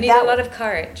didn't have that. You need a lot of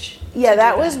courage. Yeah,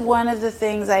 that was one of the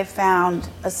things I found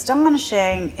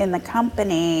astonishing in the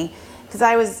company,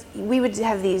 because we would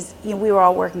have these, we were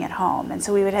all working at home, and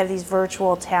so we would have these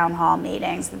virtual town hall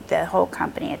meetings that the whole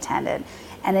company attended,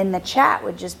 and in the chat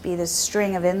would just be this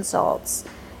string of insults.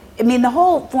 I mean, the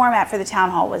whole format for the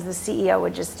town hall was the CEO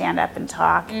would just stand up and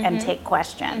talk and take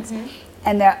questions,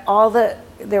 and there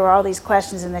were all these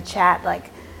questions in the chat like,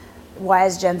 why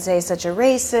is Jen Say such a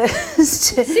racist?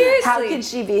 Seriously? How can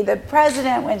she be the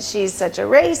president when she's such a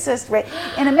racist?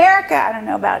 In America, I don't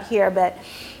know about here, but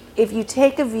if you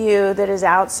take a view that is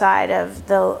outside of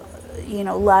the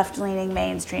left-leaning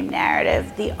mainstream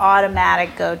narrative, the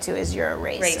automatic go-to is you're a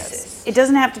racist. It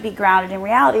doesn't have to be grounded in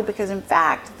reality because, in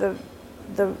fact,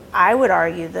 I would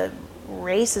argue the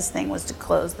racist thing was to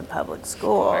close the public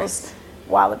schools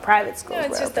while the private schools were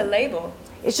open. No, it's just a label.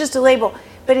 It's just a label.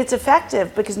 But it's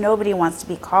effective because nobody wants to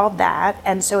be called that,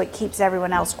 and so it keeps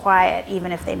everyone else quiet,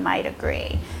 even if they might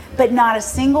agree. But not a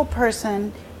single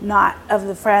person, not of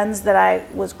the friends that I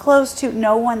was close to,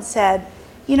 no one said,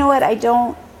 you know what, I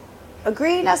don't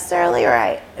agree necessarily,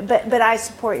 but I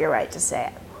support your right to say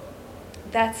it.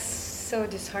 That's so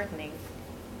disheartening.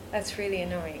 That's really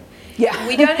annoying. Yeah,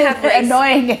 we don't have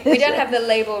annoying. We don't have the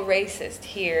label racist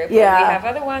here, but we have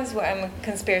other ones where I'm a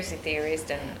conspiracy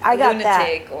theorist and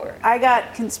lunatic. I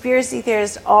got conspiracy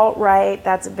theorist, alt-right.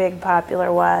 That's a big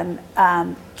popular one.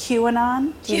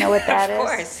 QAnon. Do you know what that is? Of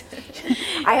course.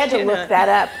 I had to look that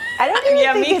up. I don't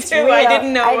even think it's real. I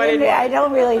didn't know what it was. I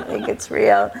don't really think it's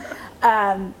real.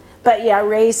 But yeah,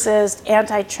 racist,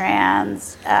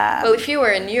 anti-trans. Well, if you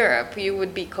were in Europe, you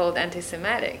would be called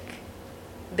anti-Semitic.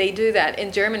 They do that.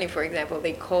 In Germany, for example,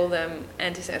 they call them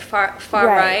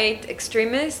far-right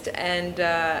extremist and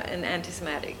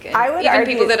anti-Semitic. And I would even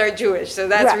argue, people that are Jewish, so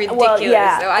that's ridiculous.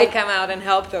 Well, so I come out and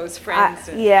help those friends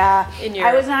in Europe.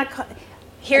 I was not...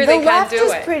 Here they can't do it. The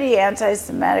left is pretty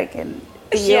anti-Semitic in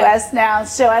the U.S. now,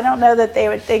 so I don't know that they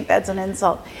would think that's an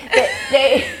insult.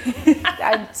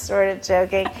 I'm sort of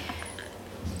joking.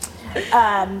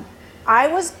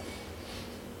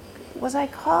 Was I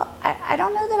called? I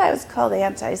don't know that I was called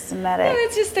anti-Semitic. No,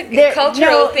 it's just a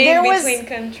cultural thing between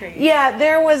countries. Yeah,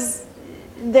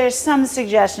 there's some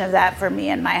suggestion of that for me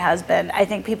and my husband. I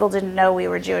think people didn't know we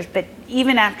were Jewish, but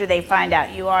even after they find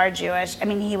out you are Jewish, I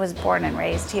mean, he was born and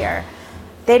raised here.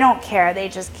 They don't care. They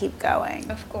just keep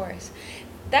going. Of course.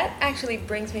 That actually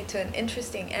brings me to an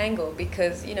interesting angle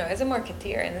because, as a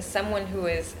marketeer and as someone who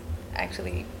is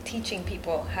actually teaching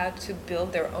people how to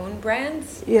build their own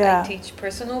brands. I teach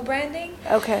personal branding.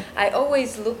 Okay. I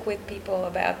always look with people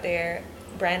about their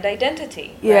brand identity,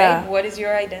 Yeah. right? What is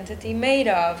your identity made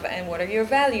of, and what are your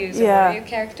values, and what Yeah. are your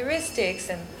characteristics,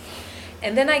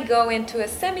 and then I go into a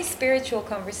semi-spiritual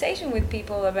conversation with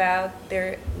people about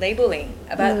their labeling,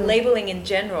 about labeling in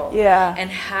general, Yeah.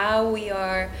 and how we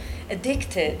are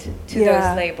addicted to Yeah.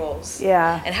 those labels,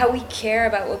 Yeah. and how we care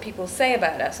about what people say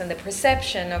about us and the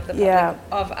perception of the public Yeah.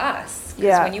 of us.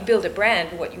 Because Yeah. when you build a brand,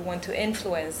 what you want to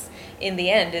influence in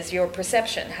the end is your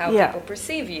perception, how Yeah. people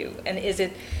perceive you, and is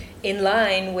it in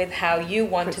line with how you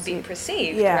want to be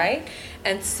perceived, Yeah. right?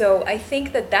 And so I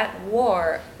think that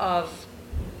war of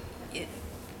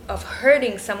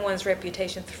hurting someone's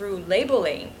reputation through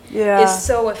labeling Yeah. is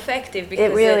so effective,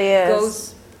 because really is.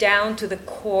 goes down to the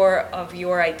core of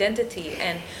your identity.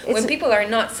 And when It's- people are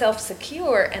not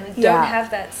self-secure and Yeah. don't have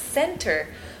that center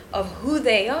of who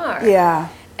they are Yeah.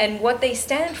 and what they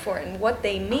stand for and what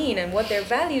they mean and what their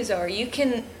values are, you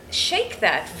can shake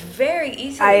that very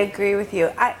easily. I agree with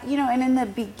you. And in the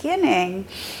beginning,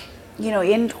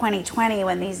 in 2020,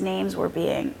 when these names were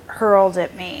being hurled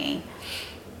at me,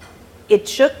 it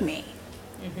shook me,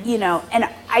 and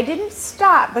I didn't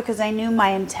stop because I knew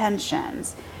my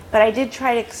intentions, but I did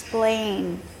try to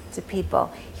explain to people,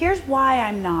 here's why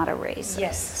I'm not a racist.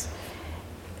 Yes.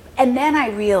 And then I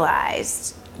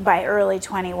realized by early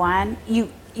 21,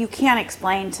 you can't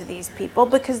explain to these people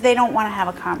because they don't want to have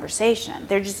a conversation.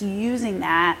 They're just using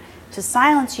that to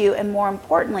silence you, and more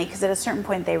importantly, because at a certain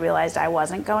point they realized I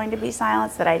wasn't going to be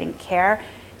silenced, that I didn't care,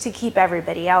 to keep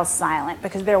everybody else silent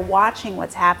because they're watching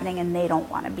what's happening and they don't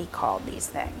want to be called these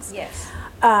things. Yes.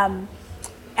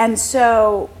 And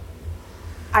so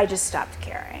I just stopped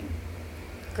caring.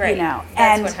 Great. That's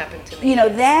and what happened to me.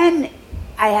 Then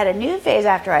I had a new phase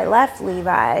after I left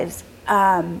Levi's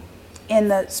in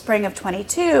the spring of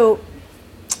 22,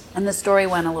 and the story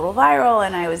went a little viral,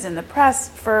 and I was in the press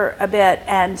for a bit,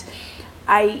 and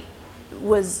I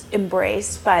was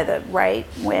embraced by the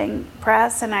right-wing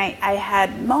press, and I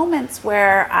had moments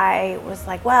where I was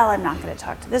like, well, I'm not going to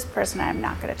talk to this person, I'm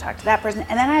not going to talk to that person,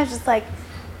 and then I was just like,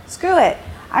 screw it.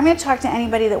 I'm going to talk to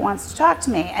anybody that wants to talk to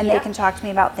me, and they can talk to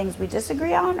me about things we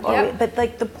disagree on. But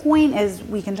the point is,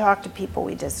 we can talk to people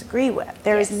we disagree with.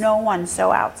 There is no one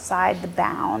so outside the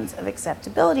bounds of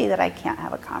acceptability that I can't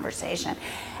have a conversation.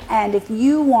 And if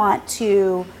you want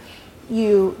to,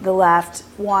 the left,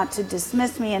 want to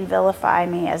dismiss me and vilify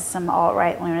me as some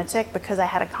alt-right lunatic because I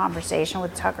had a conversation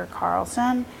with Tucker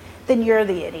Carlson, then you're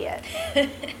the idiot.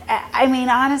 I mean,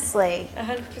 honestly.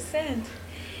 100%.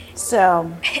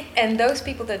 So, and those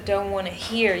people that don't want to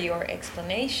hear your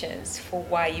explanations for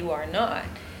why you are not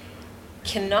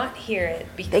cannot hear it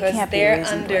because they're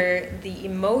under the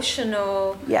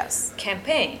emotional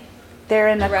campaign. They're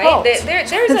in a right? cult.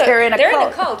 They're in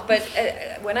a cult. But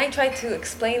when I try to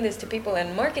explain this to people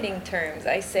in marketing terms,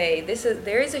 I say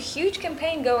there is a huge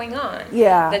campaign going on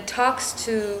that talks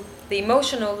to the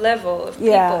emotional level of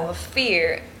people, of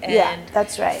fear and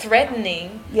that's right.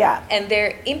 threatening, and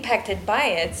they're impacted by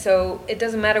it. So it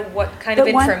doesn't matter what kind of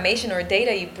information or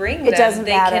data you bring them. It doesn't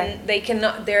matter. They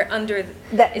cannot. They're under.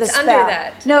 It's under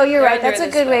that. No, you're right. That's a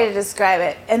good way to describe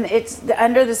it. And it's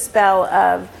under the spell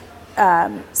of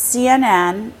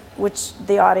CNN, which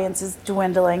the audience is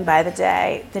dwindling by the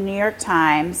day, the New York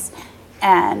Times,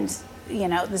 and the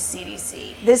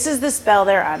CDC. This is the spell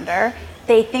they're under.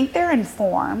 They think they're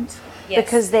informed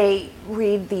because they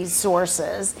read these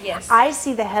sources. Yes. I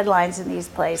see the headlines in these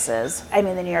places. I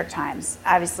mean, the New York Times.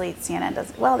 Obviously, CNN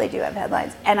does. Well, they do have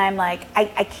headlines. And I'm like,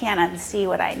 I can't unsee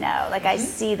what I know. Like, I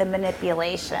see the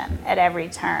manipulation at every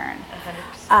turn.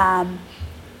 100%.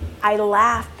 I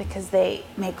laugh because they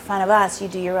make fun of us. You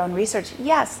do your own research.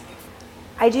 Yes,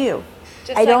 I do.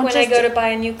 Just I like when I go to buy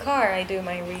a new car, I do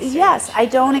my research. Yes, I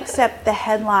don't accept the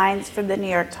headlines from the New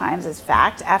York Times as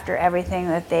fact after everything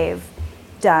that they've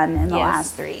done in the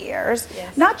last 3 years.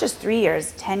 Yes. Not just 3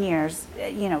 years, 10 years,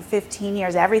 15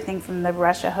 years, everything from the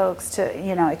Russia hoax to,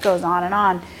 it goes on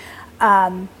and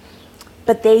on.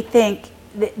 But they think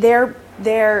that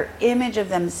their image of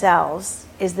themselves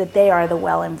is that they are the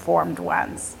well-informed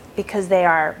ones, because they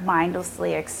are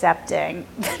mindlessly accepting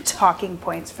the talking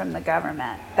points from the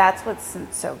government. That's what's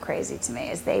so crazy to me,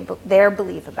 is their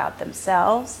belief about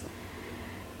themselves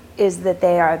is that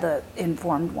they are the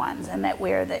informed ones and that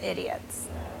we're the idiots.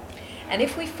 And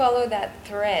if we follow that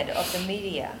thread of the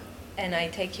media, and I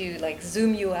take you,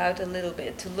 zoom you out a little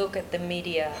bit to look at the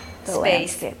media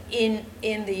space in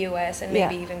the US and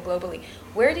maybe even globally,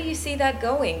 where do you see that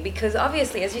going? Because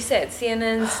obviously, as you said,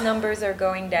 CNN's numbers are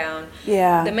going down.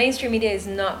 Yeah. The mainstream media is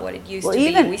not what it used to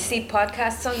be. We see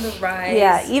podcasts on the rise.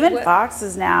 Yeah, even Fox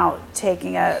is now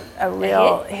taking a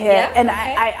real hit. Yeah, and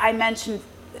I mentioned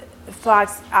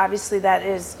Fox, obviously that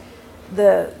is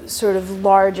the sort of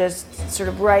largest sort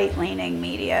of right-leaning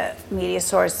media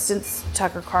source since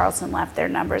Tucker Carlson left. Their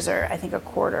numbers are, I think, a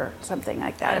quarter, something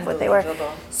like that, of what they were.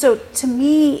 So to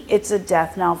me, it's a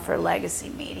death knell for legacy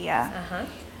media.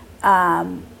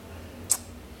 And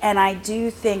I do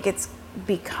think it's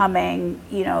becoming,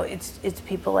 it's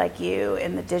people like you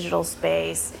in the digital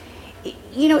space.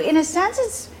 In a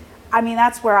sense,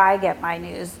 that's where I get my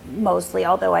news mostly,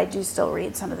 although I do still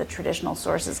read some of the traditional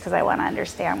sources because I want to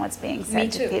understand what's being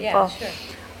said to people. Yeah,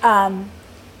 sure.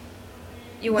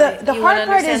 You want to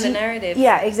understand the narrative.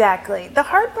 Yeah, exactly. The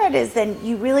hard part is then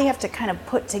you really have to kind of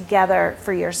put together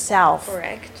for yourself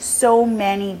so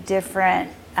many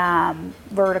different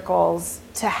verticals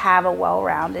to have a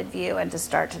well-rounded view and to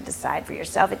start to decide for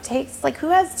yourself. It takes, who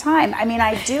has time?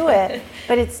 I do it,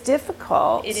 but it's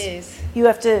difficult. It is. You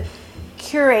have to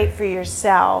curate for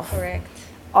yourself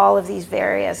all of these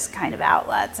various kind of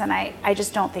outlets, and I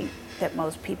just don't think that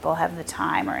most people have the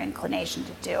time or inclination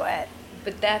to do it.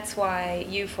 But that's why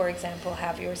you, for example,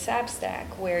 have your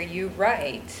Substack, where you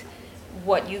write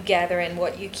what you gather and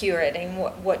what you curate and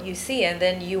what you see, and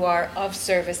then you are of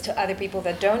service to other people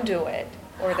that don't do it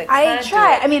or that can't do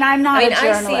it. I'm not a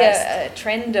journalist. I see a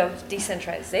trend of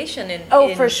decentralization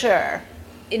in for sure.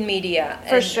 In media.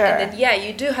 For sure. And then,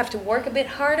 you do have to work a bit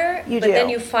harder, but then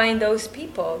you find those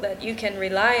people that you can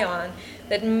rely on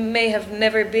that may have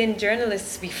never been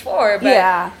journalists before,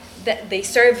 but that they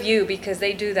serve you because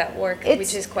they do that work,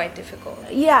 which is quite difficult.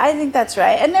 Yeah, I think that's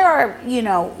right. And there are,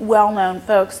 well-known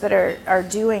folks that are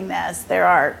doing this. There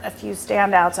are a few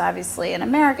standouts, obviously. In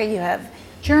America, you have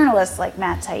journalists like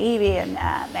Matt Taibbi and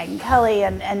Megyn Kelly,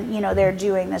 and they're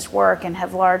doing this work and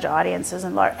have large audiences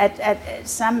and at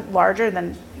some larger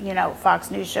than Fox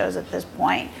News shows at this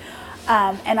point.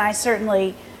 And I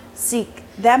certainly seek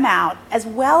them out, as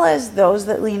well as those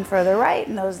that lean further right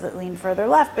and those that lean further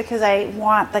left, because I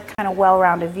want the kind of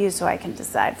well-rounded view so I can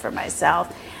decide for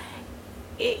myself.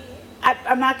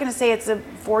 I'm not going to say it's a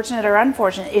fortunate or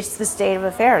unfortunate. It's the state of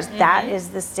affairs. Mm-hmm. That is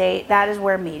the state. That is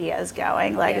where media is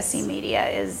going. Legacy media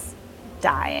is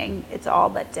dying. It's all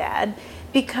but dead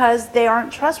because they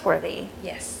aren't trustworthy.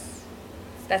 Yes,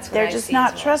 that's what they're just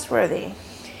not trustworthy.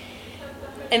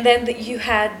 And then we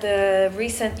had the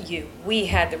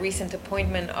recent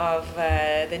appointment of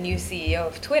the new CEO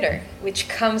of Twitter, which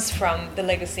comes from the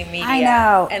legacy media. I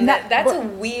know. And that's a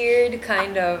weird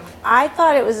kind of... I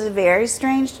thought it was a very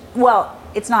strange... Well,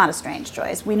 it's not a strange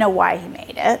choice. We know why he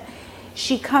made it.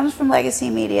 She comes from legacy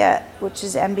media, which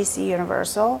is NBC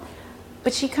Universal,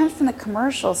 but she comes from the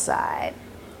commercial side,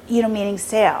 meaning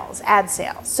sales, ad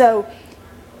sales. So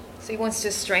he wants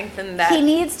to strengthen that. He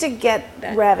needs to get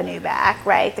revenue back,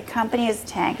 right? The company is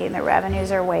tanking. The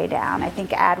revenues are way down. I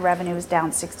think ad revenue was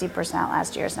down 60%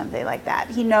 last year, something like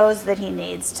that. He knows that he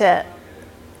needs to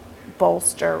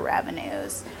bolster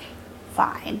revenues.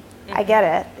 Fine. Mm-hmm. I get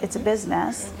it. It's a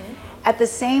business. Mm-hmm. At the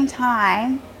same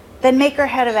time, then make her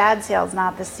head of ad sales,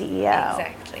 not the CEO.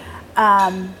 Exactly.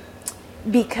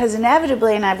 Because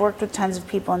inevitably, and I've worked with tons of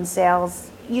people in sales,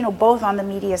 both on the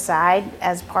media side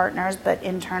as partners, but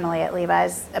internally at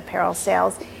Levi's Apparel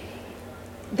Sales,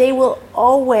 they will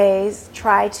always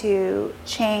try to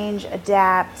change,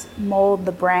 adapt, mold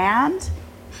the brand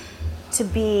to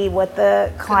be what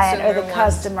the client or the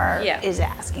customer is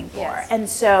asking for. Yes. And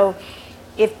so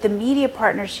if the media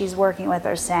partners she's working with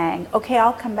are saying, okay,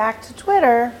 I'll come back to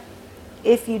Twitter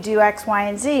if you do X, Y,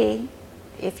 and Z,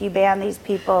 if you ban these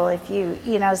people, if you,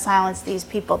 silence these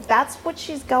people, that's what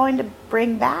she's going to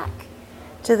bring back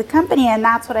to the company. And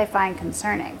that's what I find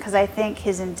concerning, because I think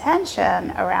his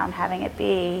intention around having it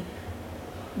be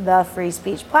the free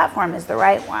speech platform is the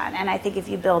right one. And I think if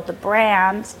you build the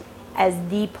brand as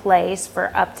the place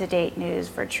for up-to-date news,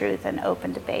 for truth and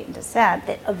open debate and dissent,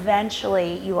 that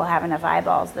eventually you will have enough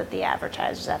eyeballs that the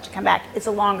advertisers have to come back. It's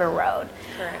a longer road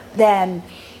than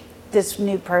this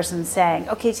new person saying,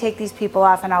 okay, take these people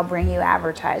off and I'll bring you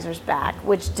advertisers back,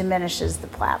 which diminishes the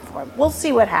platform. We'll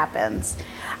see what happens.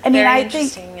 I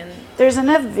think there's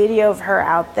enough video of her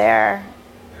out there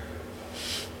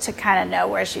to kind of know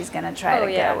where she's going to try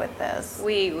to go with this.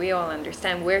 We all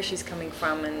understand where she's coming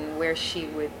from and where she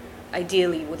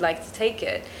ideally would like to take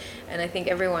it. And I think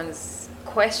everyone's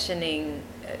questioning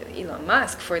Elon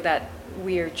Musk for that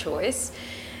weird choice.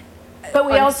 But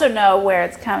we also know where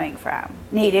it's coming from,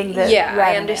 needing the revenue.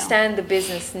 I understand the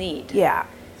business need. Yeah.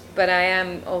 But I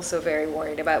am also very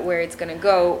worried about where it's going to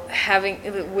go,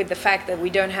 with the fact that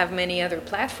we don't have many other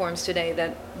platforms today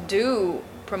that do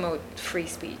promote free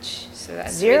speech. So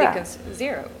that's zero.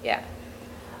 Zero, yeah.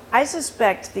 I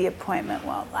suspect the appointment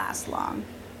won't last long.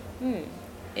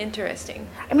 Interesting.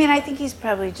 I mean, I think he's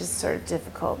probably just sort of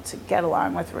difficult to get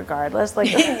along with regardless. Like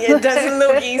It doesn't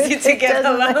look easy to get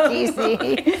along. Look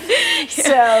easy.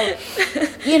 So,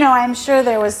 you know, I'm sure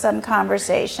there was some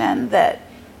conversation that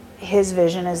his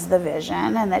vision is the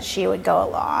vision and that she would go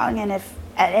along. And if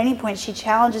at any point she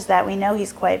challenges that, we know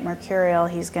he's quite mercurial.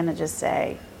 He's going to just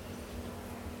say,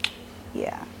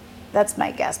 yeah, that's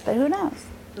my guess. But who knows?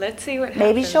 Let's see what happens.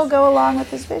 Maybe she'll go along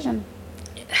with his vision.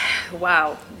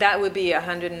 Wow, that would be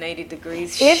 180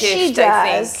 degrees If shift, she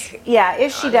does, I think. yeah,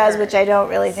 if she does, her which I don't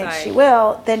really think side. she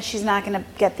will, then she's not going to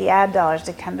get the ad dollars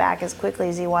to come back as quickly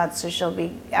as he wants, so she'll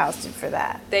be ousted for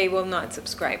that. They will not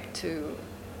subscribe to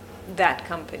that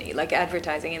company, like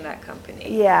advertising in that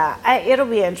company. Yeah, it'll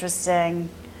be interesting.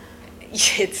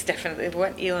 It's definitely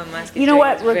what Elon Musk is You know doing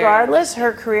what? is very Regardless,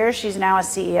 her career, she's now a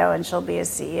CEO, and she'll be a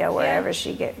CEO wherever Yeah.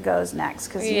 she goes next.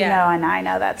 Because you Yeah. know, and I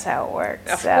know that's how it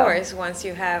works. Of so course, once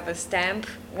you have a stamp,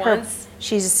 her-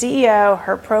 she's a CEO.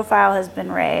 Her profile has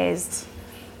been raised.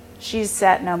 She's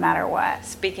set no matter what.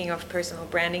 Speaking of personal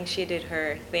branding, she did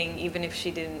her thing, even if she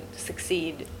didn't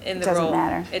succeed in the Doesn't role.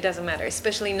 matter. It doesn't matter,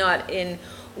 especially not in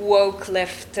woke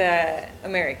left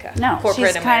America. No,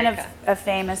 corporate she's kind of America. a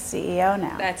famous CEO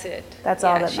now. That's it. That's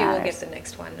all that She will get matters. the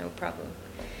next one, no problem.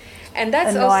 And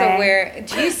that's also Annoying. where,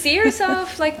 do you see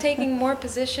yourself like taking more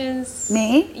positions?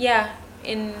 Me? Yeah,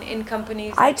 in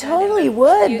companies. I like that in totally the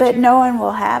would, but future? no one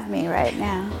will have me right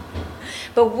now.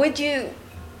 But would you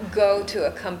go to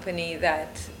a company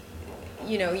that,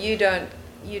 you know, you don't,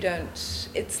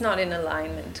 it's not in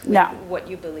alignment with No. what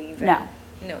you believe in? No.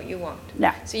 No, you won't.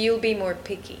 No. So you'll be more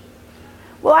picky.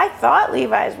 Well, I thought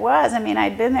Levi's was. I mean,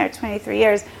 I'd been there 23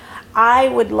 years. I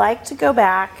would like to go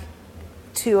back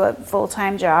to a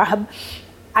full-time job.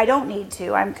 I don't need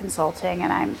to. I'm consulting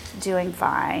and I'm doing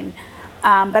fine.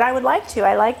 But I would like to.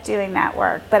 I like doing that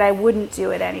work, but I wouldn't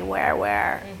do it anywhere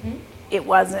where it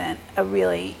wasn't a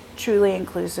really, truly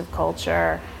inclusive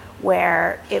culture,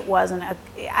 where it wasn't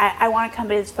I want a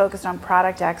company that's focused on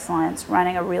product excellence,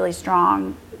 running a really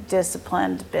strong,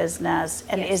 disciplined business,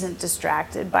 and Yes. isn't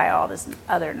distracted by all this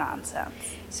other nonsense.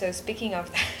 So speaking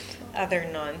of that other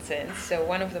nonsense, so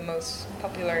one of the most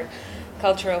popular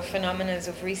cultural phenomena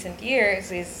of recent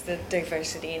years is the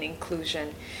diversity and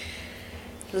inclusion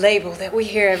label that we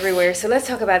hear everywhere. So let's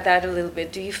talk about that a little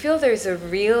bit. Do you feel there's a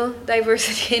real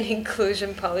diversity and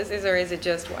inclusion policies, or is it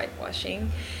just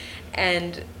whitewashing?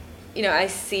 And you know, I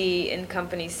see in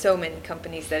companies, so many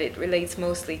companies, that it relates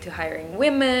mostly to hiring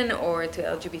women or to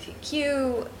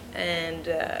LGBTQ and,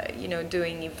 you know,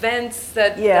 doing events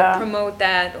that promote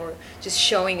that, or just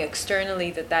showing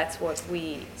externally that that's what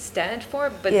we stand for.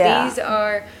 But these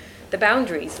are the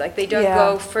boundaries. Like, they don't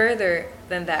go further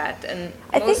than that. And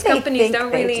most companies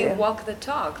don't really walk the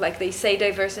talk. Like, they say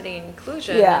diversity and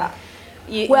inclusion. Yeah.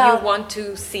 You want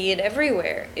to see it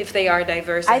everywhere if they are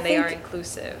diverse and they are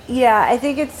inclusive. Yeah, I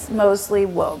think it's mostly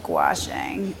woke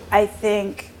washing. I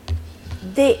think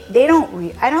they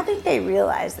don't I don't think they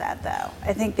realize that, though.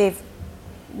 I think they've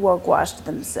woke washed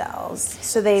themselves.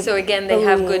 So again, they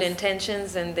have good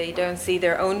intentions and they don't see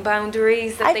their own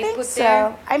boundaries that they put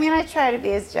there. I mean, I try to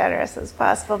be as generous as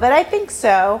possible, but I think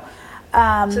so.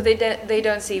 So they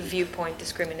don't see viewpoint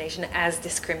discrimination as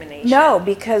discrimination. No,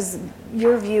 because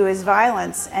your view is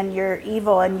violence and you're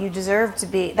evil and you deserve to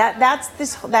be. That's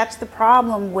the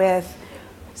problem with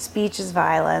speech is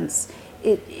violence.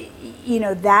 You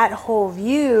know, that whole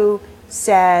view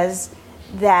says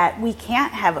that we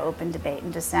can't have open debate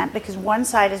and dissent because one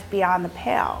side is beyond the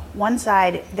pale. One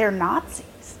side, they're Nazis.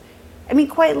 I mean,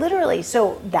 quite literally.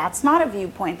 So that's not a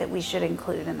viewpoint that we should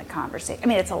include in the conversation. I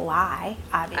mean, it's a lie,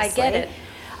 obviously. I get it.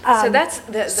 So that's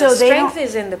the strength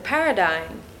is in the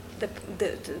paradigm.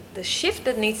 The shift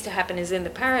that needs to happen is in the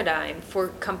paradigm for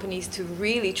companies to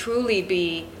really, truly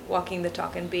be walking the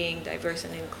talk and being diverse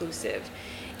and inclusive.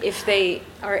 If they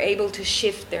are able to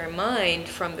shift their mind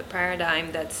from the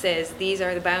paradigm that says these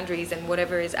are the boundaries and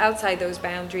whatever is outside those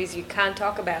boundaries you can't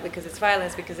talk about because it's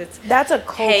violence, because it's that's a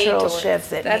cultural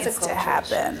shift that needs to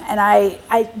happen.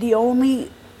 And the only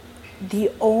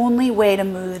way to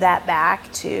move that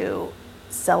back to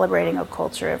celebrating a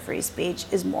culture of free speech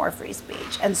is more free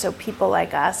speech. And so people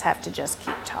like us have to just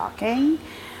keep talking.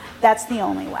 That's the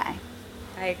only way.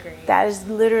 I agree. That is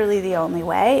literally the only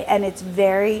way, and it's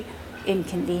very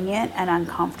inconvenient and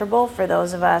uncomfortable for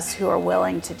those of us who are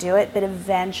willing to do it, but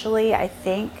eventually I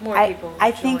think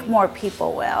more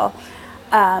people will.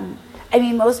 I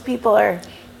mean, most people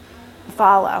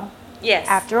follow. Yes.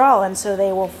 After all, and so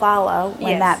they will follow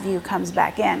when that view comes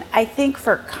back in. I think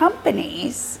for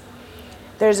companies,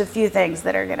 there's a few things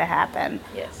that are going to happen.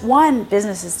 Yes. One,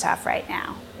 business is tough right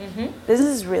now. Mm-hmm. Business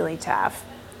is really tough.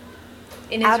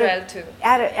 In Israel too.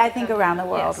 I think around the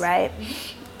world, yes. right?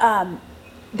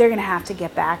 They're going to have to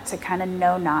get back to kind of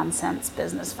no-nonsense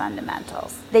business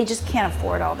fundamentals. They just can't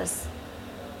afford all this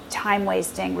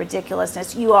time-wasting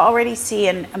ridiculousness. You already see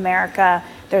in America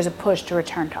there's a push to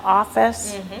return to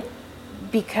office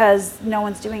because no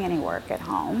one's doing any work at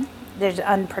home. There's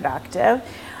unproductive.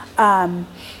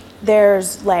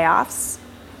 There's layoffs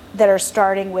that are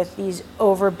starting with these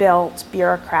overbuilt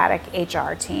bureaucratic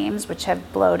HR teams, which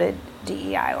have bloated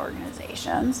DEI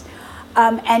organizations.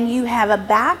 And you have a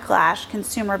backlash,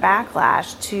 consumer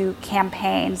backlash, to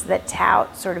campaigns that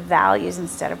tout sort of values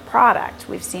instead of product.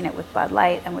 We've seen it with Bud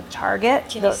Light and with Target.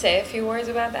 Can you say a few words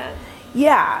about that?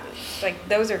 Yeah. Like,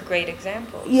 those are great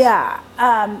examples. Yeah.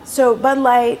 So Bud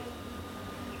Light,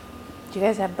 do you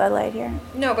guys have Bud Light here?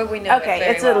 No, but we know it very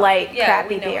it's well. a light, Yeah,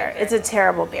 crappy we know beer. it very It's a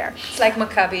terrible beer. It's like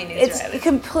Maccabi in Israel. It's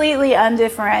completely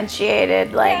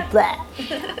undifferentiated, like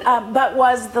bleh. But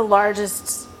was the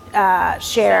largest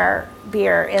share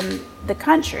beer in the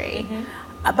country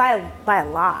by a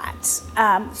lot.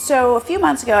 So a few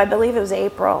months ago, I believe it was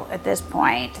April at this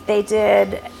point, they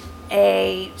did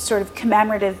a sort of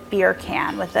commemorative beer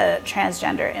can with a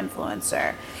transgender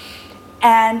influencer.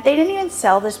 And they didn't even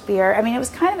sell this beer. I mean, it was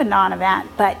kind of a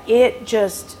non-event, but it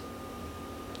just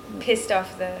pissed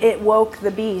off it woke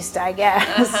the beast, I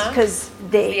guess, because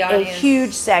a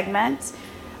huge segment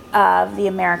of the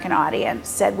American audience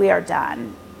said, we are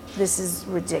done. This is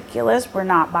ridiculous. We're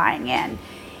not buying in.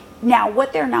 Now,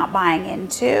 what they're not buying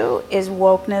into is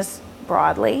wokeness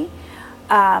broadly.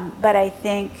 But I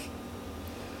think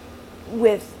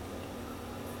with,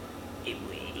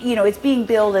 it's being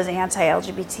billed as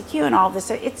anti-LGBTQ and all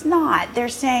this. It's not. They're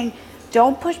saying,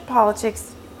 don't push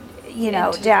politics,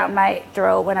 down my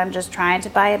throat when I'm just trying to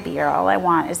buy a beer. All I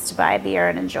want is to buy a beer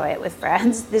and enjoy it with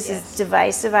friends. This is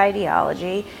divisive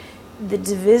ideology. The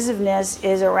divisiveness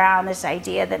is around this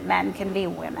idea that men can be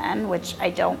women, which I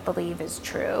don't believe is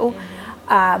true.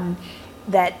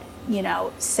 That,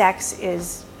 sex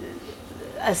is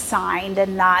assigned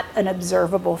and not an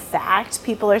observable fact.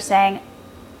 People are saying,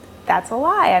 that's a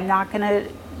lie. I'm not going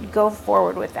to go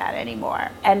forward with that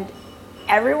anymore. And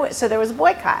so there was a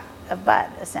boycott of Bud,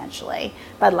 essentially,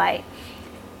 Bud Light.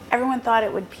 Everyone thought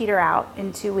it would peter out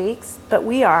in 2 weeks, but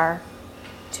we are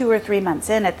 2 or 3 months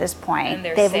in at this point.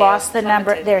 They've lost the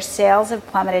number. Their sales have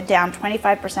plummeted down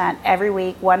 25% every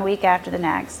week, 1 week after the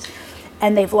next.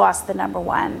 And they've lost the number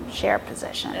one share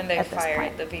position. And they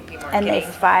fired the VP marketing. And they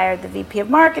fired the VP of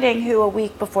marketing, who a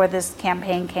week before this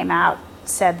campaign came out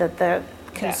said that the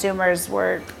consumers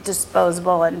were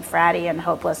disposable and fratty and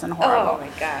hopeless and horrible. Oh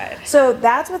my God. So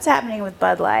that's what's happening with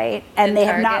Bud Light, and they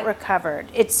have not Target? recovered.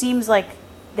 It seems like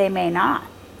they may not.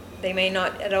 They may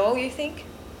not at all, you think?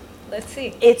 Let's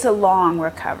see. It's a long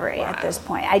recovery at this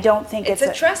point. I don't think it's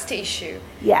a trust issue.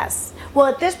 Yes. Well,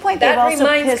 at this point, that they've also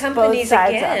reminds pissed companies both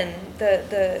sides again up.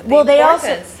 The Well, they also,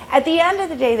 importance. at the end of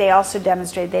the day, they also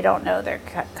demonstrated they don't know their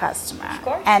customer. Of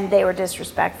course. And they were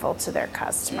disrespectful to their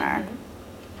customer.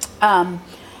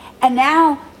 And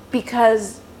now,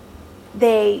 because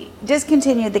they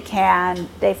discontinued the can,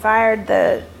 they fired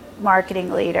the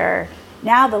marketing leader,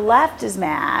 now the left is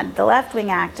mad, the left-wing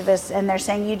activists, and they're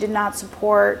saying you did not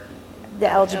support the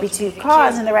LGBT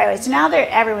cause in the right way. So now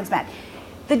everyone's mad.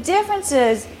 The difference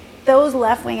is those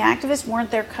left-wing activists weren't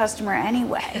their customer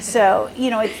anyway. So,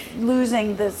 it's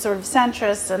losing the sort of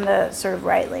centrists and the sort of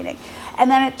right-leaning. And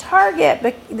then at Target,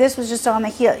 but this was just on the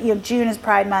heel, June is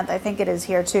Pride Month. I think it is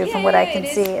here too, from what I can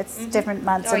see. It's different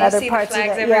months in other parts of it.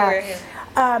 Everywhere here.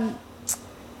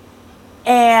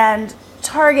 And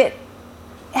Target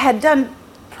had done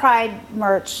Pride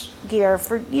merch gear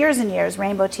for years and years,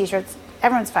 rainbow t-shirts.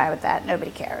 Everyone's fine with that.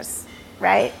 Nobody cares,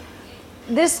 right?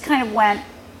 This kind of went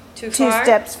two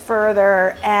steps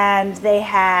further, and they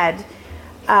had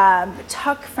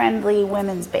tuck-friendly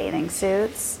women's bathing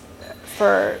suits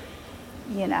for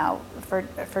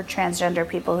transgender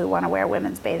people who want to wear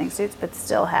women's bathing suits but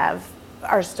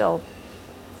are still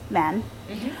men.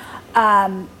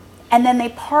 And then they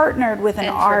partnered with an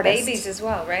artist. For babies as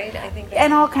well, right? I think.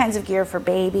 And all kinds of gear for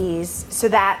babies. So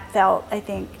that felt, I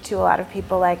think, to a lot of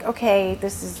people like, okay,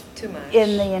 this is too much.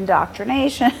 In the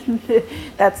indoctrination.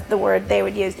 That's the word they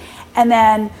would use. And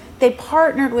then they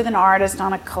partnered with an artist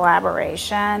on a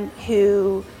collaboration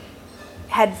who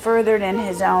had furthered in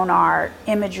his own art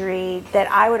imagery that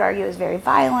I would argue is very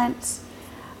violent.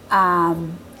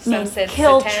 Some said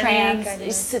kill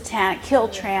satanic, kill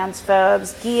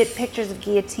transphobes, pictures of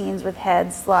guillotines with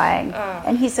heads flying.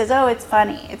 And he says, oh, it's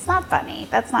funny. It's not funny.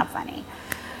 That's not funny.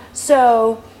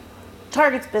 So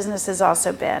Target's business has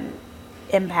also been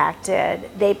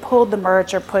impacted. They pulled the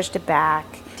merch or pushed it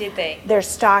back. Did they? Their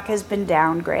stock has been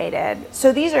downgraded.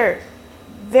 So these are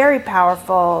very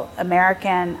powerful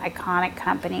American iconic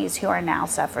companies who are now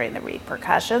suffering the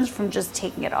repercussions from just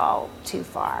taking it all too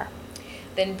far.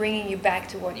 Then bringing you back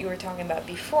to what you were talking about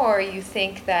before, you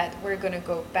think that we're going to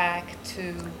go back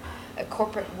to a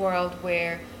corporate world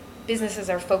where businesses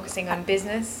are focusing on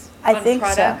business, on think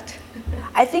product? So.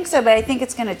 I think so, but I think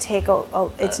it's going to take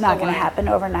it's not going to happen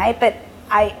overnight. But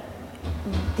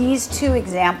these two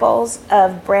examples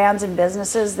of brands and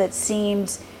businesses that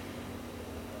seemed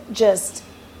just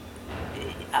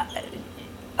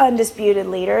undisputed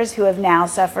leaders who have now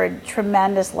suffered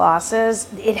tremendous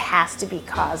losses, it has to be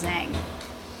causing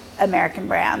American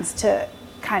brands to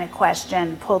kind of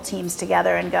question, pull teams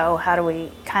together and go, how do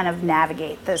we kind of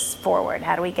navigate this forward?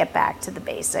 How do we get back to the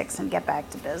basics and get back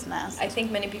to business? I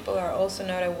think many people are also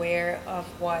not aware of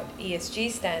what ESG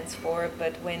stands for,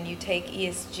 but when you take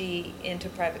ESG into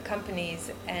private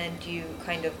companies and you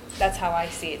kind of, that's how I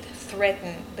see it,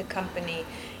 threaten the company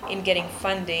in getting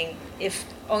funding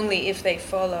only if they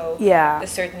follow a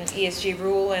certain ESG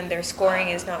rule and their scoring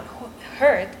is not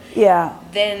hurt,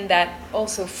 then that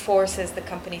also forces the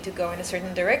company to go in a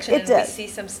certain direction. And we see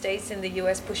some states in the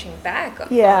US pushing back on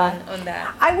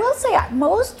that. I will say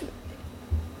most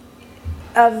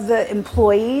of the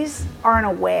employees aren't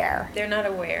aware. They're not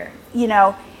aware.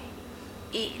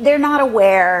 They're not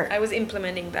aware. I was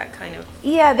implementing that kind of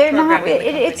they're not.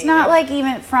 It's not like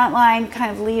even frontline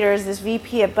kind of leaders, this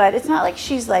VP, but it's not like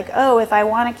she's like, oh, if I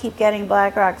want to keep getting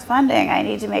BlackRock's funding, I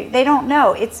need to make. They don't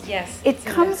know. It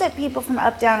comes at people from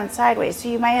up, down, and sideways. So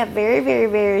you might have very, very,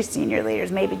 very senior leaders,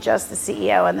 maybe just the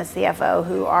CEO and the CFO,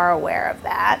 who are aware of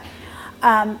that.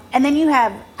 And then you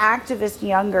have activist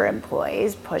younger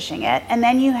employees pushing it, and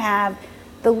then you have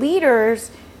the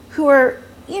leaders who are,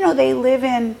 they live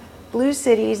in blue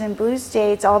cities and blue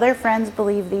states, all their friends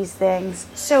believe these things.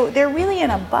 So they're really in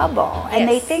a bubble. And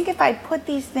they think if I put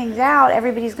these things out,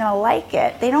 everybody's going to like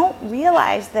it. They don't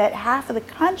realize that half of the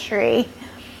country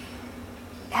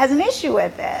has an issue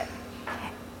with it.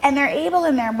 And they're able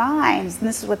in their minds, and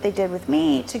this is what they did with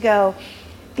me, to go,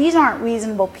 these aren't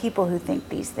reasonable people who think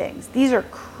these things. These are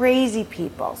crazy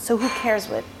people. So who cares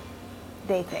what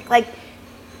they think? Like,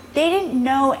 they didn't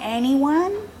know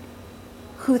anyone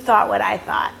who thought what I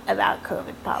thought about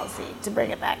COVID policy, to bring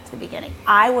it back to the beginning.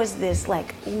 I was this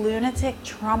lunatic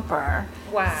Trumper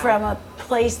from a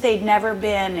place they'd never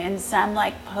been in some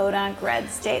podunk red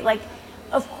state.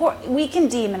 Of course, we can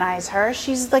demonize her.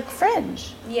 She's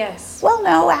fringe. Yes. Well,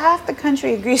 no, half the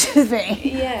country agrees with me.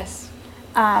 Yes.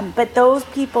 But those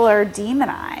people are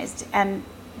demonized and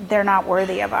they're not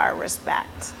worthy of our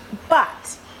respect.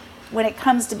 But when it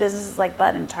comes to businesses like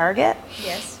Bud and Target,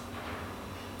 yes,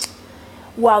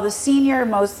 while the senior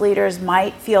most leaders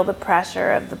might feel the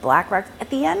pressure of the BlackRock, at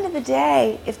the end of the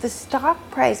day, if the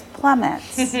stock price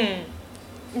plummets,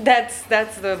 that's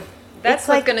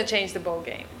what's going to change the ball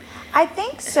game. I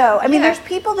think so. I mean, there's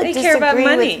people that disagree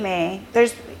with me.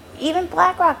 There's even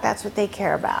BlackRock. That's what they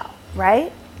care about,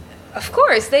 right? Of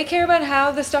course, they care about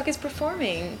how the stock is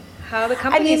performing, how the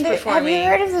company is performing. Have you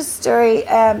heard of this story?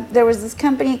 There was this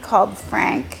company called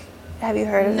Frank. Have you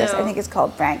heard of this? I think it's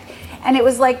called Frank, and it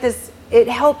was this. It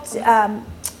helped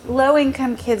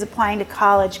low-income kids applying to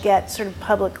college get sort of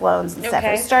public loans and stuff.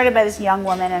 It was started by this young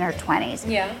woman in her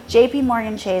 20s. Yeah. J.P.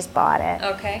 Morgan Chase bought it.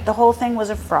 Okay. The whole thing was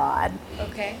a fraud.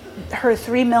 Okay. Her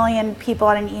 3 million people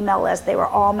on an email list, they were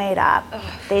all made up.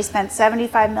 Ugh. They spent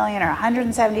 $75 million or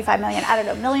 $175 million, I don't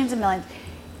know, millions and millions.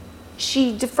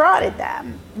 She defrauded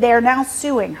them. They're now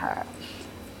suing her.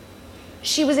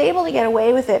 She was able to get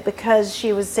away with it because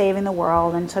she was saving the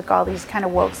world and took all these kind of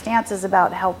woke stances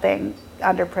about helping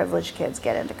underprivileged kids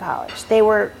get into college. They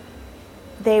were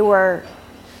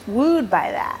wooed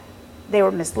by that. They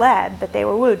were misled, but they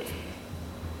were wooed.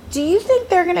 Do you think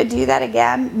they're going to do that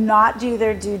again? Not do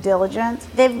their due diligence?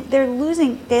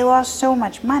 They lost so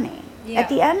much money. Yeah. At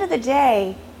the end of the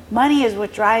day, money is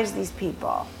what drives these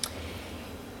people.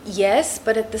 Yes,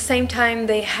 but at the same time,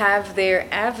 they have their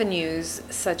avenues,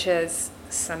 such as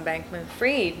Sam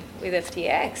Bankman-Fried with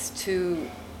FTX, to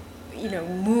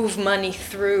move money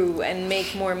through and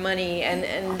make more money,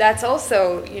 and that's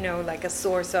also a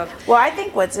source of I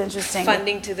think what's interesting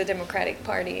funding to the Democratic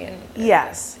Party, and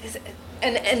yes,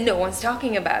 and no one's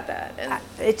talking about that. And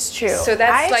it's true. So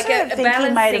that's I think he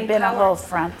might have been power. A whole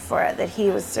front for it, that he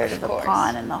was sort of a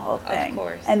pawn in the whole thing. Of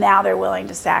course. And now they're willing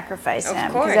to sacrifice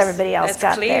him because everybody else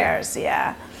got theirs.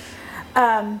 Yeah.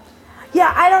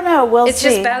 I don't know. We'll see. It's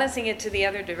just balancing it to the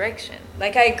other direction. I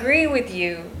agree with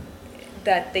you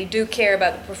that they do care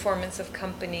about the performance of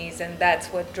companies, and that's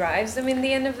what drives them in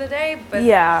the end of the day. But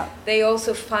they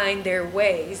also find their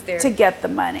ways to get the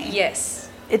money. Yes.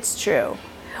 It's true.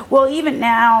 Well, even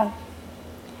now,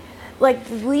 like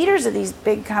the leaders of these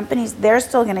big companies, they're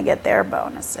still going to get their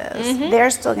bonuses. They're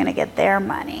still going to get their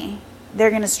money. They're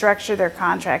going to structure their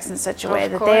contracts in such a way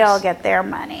that they all get their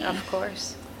money. Of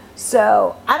course.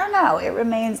 So, I don't know. It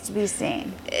remains to be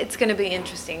seen. It's going to be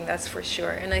interesting, that's for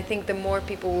sure. And I think the more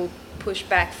people will push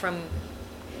back from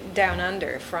down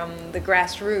under, from the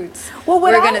grassroots, we're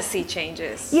going to see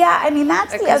changes. Yeah, I mean,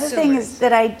 that's the other thing is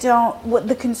that I don't,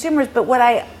 the consumers, but what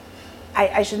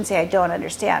I shouldn't say I don't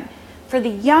understand. For the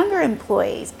younger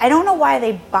employees, I don't know why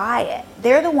they buy it.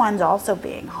 They're the ones also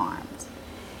being harmed,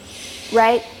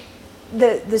 right?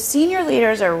 The senior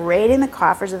leaders are raiding the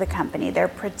coffers of the company. They're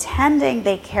pretending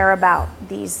they care about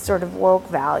these sort of woke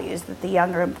values that the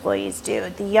younger employees do.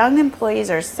 The young employees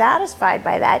are satisfied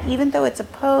by that, even though it's a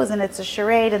pose and it's a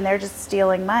charade and they're just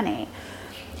stealing money.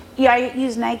 Yeah, I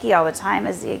use Nike all the time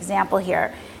as the example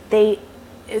here. They,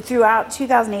 throughout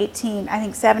 2018, I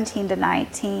think 17 to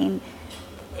 19,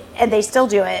 and they still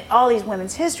do it, all these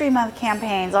Women's History Month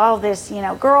campaigns, all this,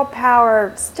 girl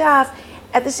power stuff.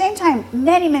 At the same time,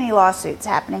 many, many lawsuits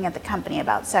happening at the company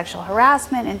about sexual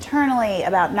harassment internally,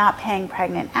 about not paying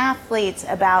pregnant athletes,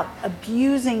 about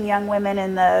abusing young women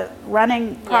in the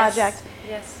running project.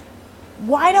 Yes.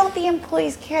 Why don't the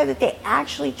employees care that they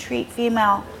actually treat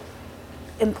female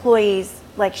employees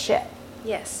like shit?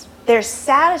 Yes. They're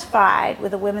satisfied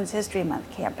with a Women's History Month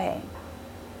campaign.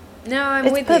 No, I'm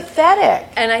with you. It's pathetic.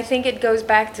 And I think it goes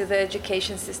back to the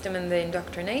education system and the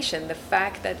indoctrination. The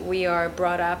fact that we are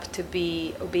brought up to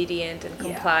be obedient and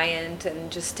compliant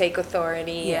and just take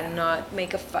authority and not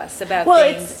make a fuss about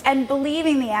things. And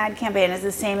believing the ad campaign is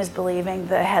the same as believing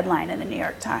the headline in the New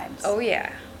York Times. Oh,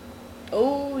 yeah.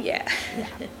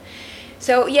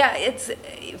 So, it's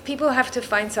people have to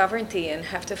find sovereignty and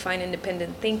have to find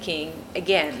independent thinking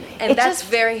again. And that's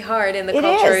very hard in the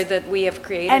culture that we have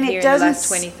created here in the last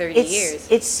 20, 30 years.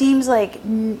 It seems like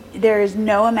there is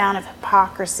no amount of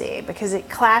hypocrisy because it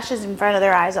clashes in front of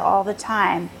their eyes all the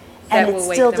time. And that will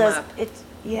wake them up.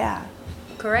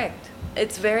 Correct.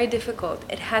 It's very difficult.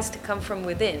 It has to come from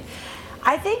within.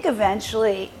 I think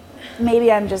eventually,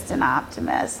 maybe I'm just an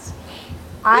optimist.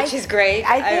 Which is great.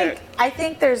 I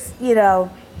think there's,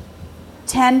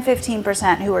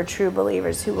 10-15% who are true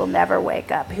believers who will never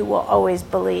wake up, who will always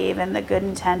believe in the good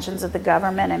intentions of the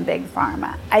government and big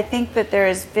pharma. I think that there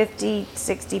is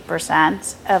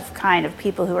 50-60% of kind of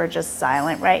people who are just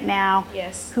silent right now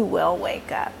who will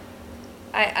wake up.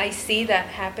 I see that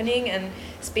happening. And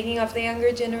speaking of the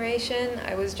younger generation,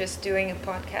 I was just doing a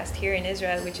podcast here in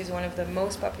Israel, which is one of the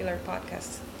most popular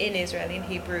podcasts in Israel in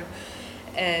Hebrew.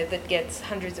 That gets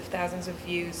hundreds of thousands of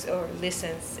views or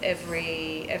listens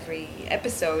every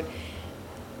episode,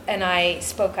 and I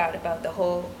spoke out about the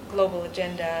whole global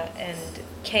agenda and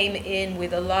came in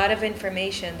with a lot of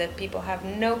information that people have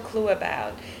no clue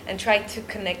about and tried to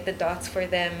connect the dots for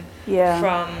them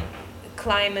from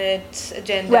climate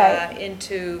agenda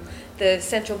into the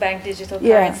central bank digital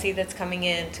currency that's coming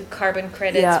in, to carbon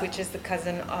credits, which is the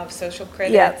cousin of social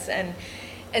credits, and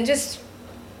just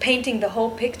painting the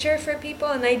whole picture for people.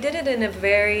 And I did it in a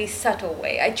very subtle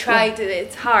way. I tried to,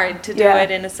 it's hard to do it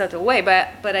in a subtle way,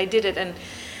 but I did it, and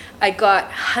I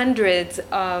got hundreds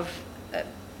of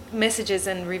messages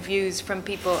and reviews from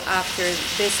people after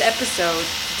this episode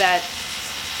that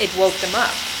it woke them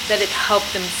up, that it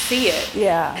helped them see it,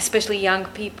 especially young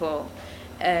people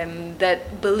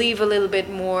that believe a little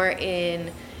bit more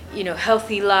in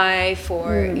healthy life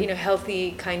or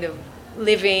healthy kind of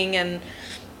living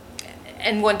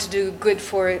and want to do good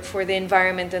for the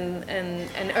environment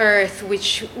and Earth,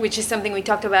 which is something we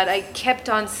talked about. I kept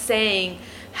on saying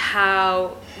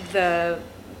how the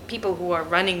people who are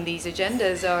running these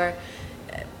agendas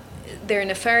they're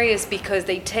nefarious because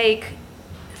they take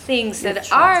things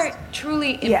that are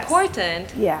truly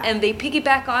important and they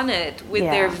piggyback on it with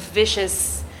their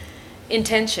vicious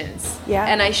intentions.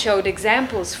 And I showed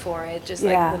examples for it, just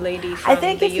like the lady from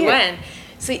the UN.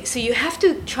 So you have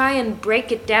to try and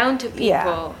break it down to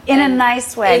people. In a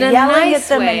nice way. Yelling at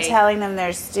them and telling them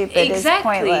they're stupid is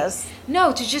pointless.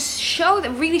 No, to just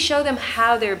really show them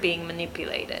how they're being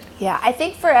manipulated. Yeah, I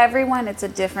think for everyone it's a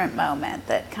different moment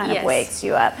that kind of wakes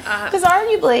you up. Because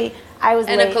arguably, I was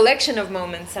late. And a collection of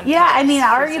moments sometimes. Yeah, I mean,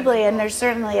 arguably, and there's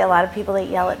certainly a lot of people that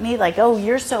yell at me like, oh,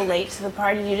 you're so late to the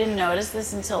party, you didn't notice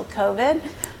this until COVID.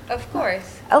 Of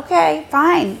course. Okay,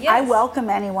 fine. Yes. I welcome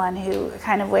anyone who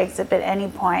kind of wakes up at any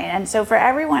point. And so for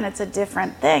everyone, it's a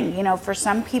different thing. You know, for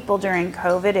some people during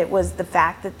COVID, it was the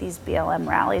fact that these BLM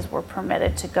rallies were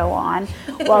permitted to go on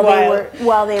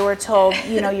while they were told,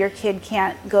 you know, your kid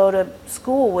can't go to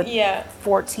school with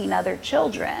 14 other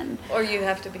children. Or you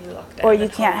have to be locked down. Or you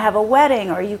can't have a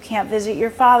wedding, or you can't visit your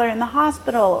father in the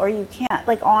hospital, or you can't,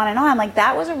 like, on and on. Like,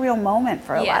 that was a real moment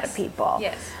for a lot of people.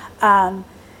 Yes.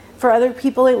 For other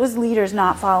people, it was leaders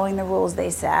not following the rules they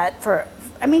set.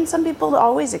 I mean, some people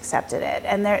always accepted it.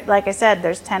 And there, like I said,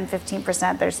 there's 10,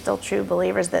 15%, there's still true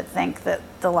believers that think that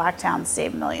the lockdown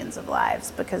saved millions of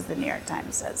lives because the New York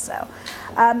Times says so.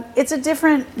 It's a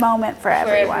different moment for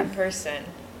everyone. For every person.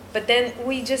 But then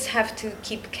we just have to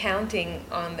keep counting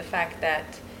on the fact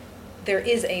that there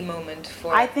is a moment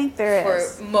for, I think there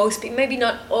is. For most people, maybe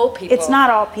not all people. It's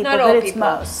not all people, but it's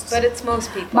most. But it's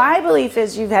most people. My belief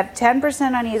is you have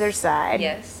 10% on either side.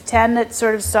 Yes. 10 that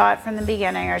sort of saw it from the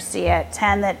beginning or see it.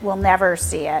 10 that will never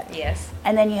see it. Yes.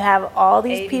 And then you have all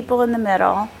these 80. people in the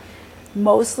middle,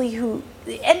 mostly who,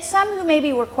 and some who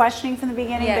maybe were questioning from the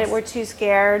beginning, Yes. but were too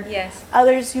scared. Yes.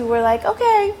 Others who were like,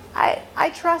 okay,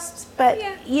 I trust, but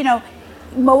you know,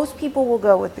 most people will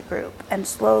go with the group, and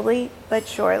slowly but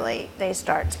surely they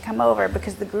start to come over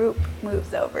because the group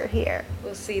moves over here.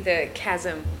 We'll see the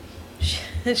chasm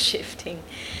shifting.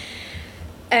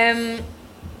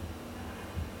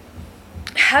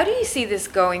 How do you see this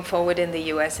going forward in the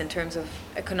US in terms of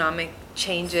economic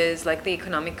changes, like the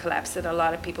economic collapse that a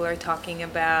lot of people are talking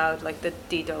about, like the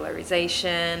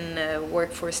de-dollarization,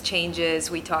 workforce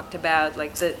changes we talked about,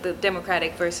 like the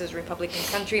Democratic versus Republican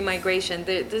country migration?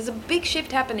 There's a big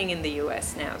shift happening in the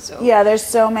US now. So yeah, there's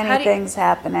so many things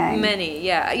happening. Many,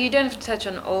 yeah. You don't have to touch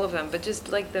on all of them, but just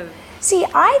like the... See,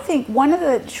 I think one of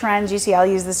the trends you see, I'll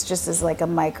use this just as like a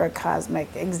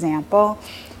microcosmic example.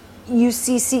 You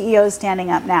see CEOs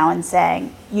standing up now and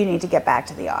saying, you need to get back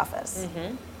to the office.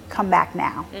 Mm-hmm. Come back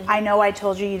now. Mm-hmm. I know I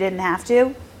told you you didn't have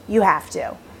to. You have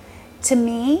to. To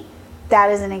me,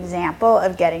 that is an example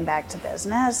of getting back to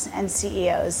business and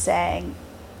CEOs saying,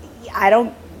 I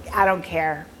don't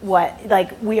care what,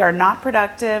 like, we are not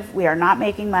productive, we are not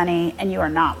making money, and you are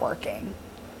not working.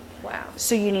 Wow.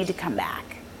 So you need to come back.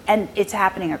 And it's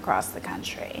happening across the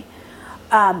country.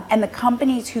 And the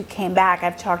companies who came back,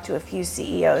 I've talked to a few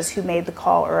CEOs who made the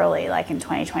call early, like in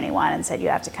 2021, and said you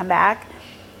have to come back.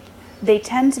 They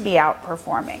tend to be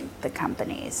outperforming the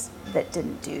companies that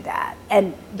didn't do that.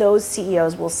 And those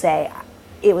CEOs will say,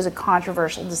 it was a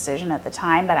controversial decision at the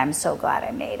time, but I'm so glad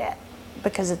I made it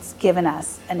because it's given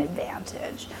us an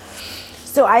advantage.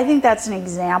 So I think that's an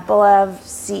example of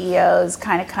CEOs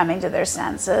kind of coming to their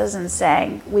senses and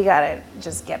saying, we got to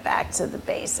just get back to the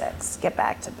basics, get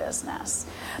back to business.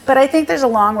 But I think there's a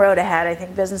long road ahead. I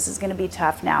think business is going to be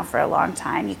tough now for a long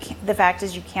time. The fact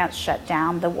is you can't shut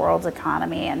down the world's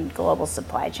economy and global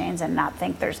supply chains and not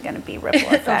think there's going to be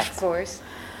ripple effects. Of course.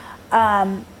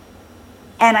 So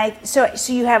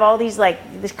you have all these,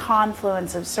 like, this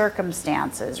confluence of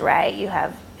circumstances, right? You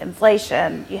have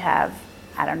inflation, you have,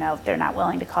 I don't know if they're not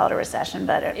willing to call it a recession,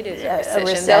 but it is a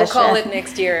recession. They'll call it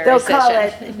next year a recession.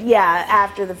 They'll call it, yeah,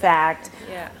 after the fact.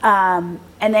 Yeah.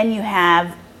 And then you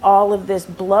have all of this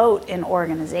bloat in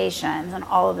organizations and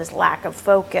all of this lack of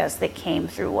focus that came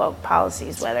through woke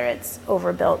policies, whether it's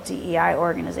overbuilt DEI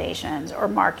organizations or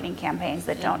marketing campaigns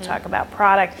that don't talk about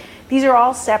product. These are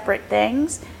all separate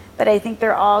things, but I think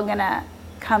they're all going to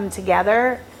come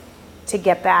together to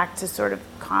get back to sort of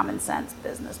common sense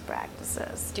business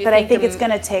practices. But I think it's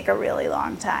going to take a really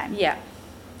long time. Yeah.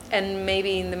 And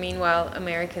maybe in the meanwhile,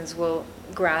 Americans will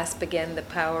grasp again the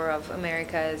power of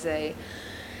America as a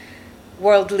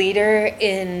world leader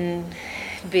in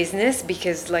business,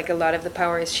 because like a lot of the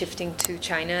power is shifting to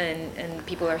China, and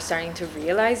people are starting to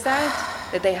realize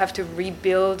that they have to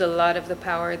rebuild a lot of the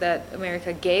power that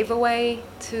America gave away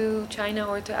to China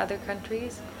or to other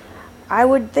countries. I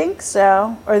would think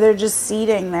so, or they're just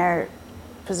ceding their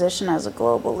position as a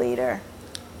global leader.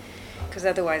 Because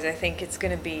otherwise I think it's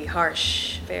going to be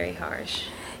harsh, very harsh.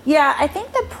 Yeah, I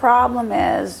think the problem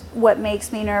is, what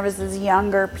makes me nervous is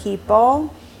younger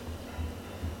people.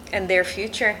 And their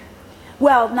future.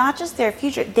 Well, not just their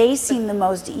future. They seem the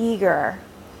most eager.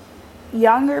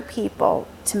 Younger people,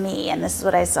 to me, and this is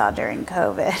what I saw during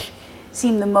COVID,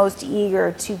 seem the most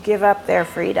eager to give up their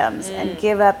freedoms and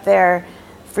give up their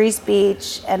free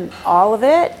speech and all of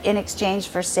it in exchange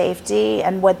for safety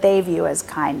and what they view as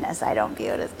kindness. I don't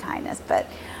view it as kindness, but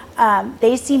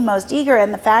they seem most eager,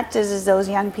 and the fact is those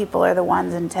young people are the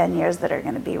ones in 10 years that are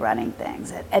going to be running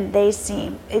things. And they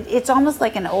seem, it's almost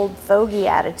like an old fogey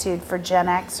attitude for Gen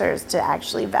Xers to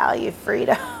actually value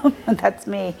freedom. That's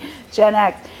me, Gen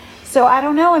X. So I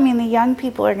don't know. I mean, the young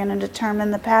people are going to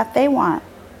determine the path they want.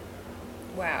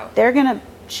 Wow. They're going to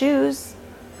choose.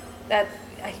 That,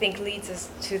 I think, leads us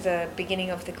to the beginning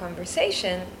of the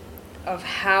conversation of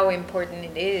how important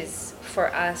it is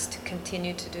for us to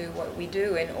continue to do what we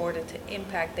do in order to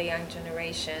impact the young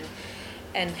generation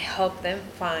and help them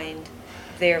find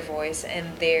their voice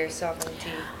and their sovereignty.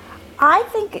 I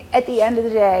think at the end of the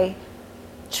day,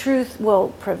 truth will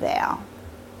prevail.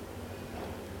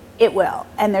 It will.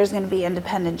 And there's going to be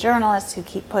independent journalists who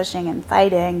keep pushing and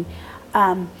fighting.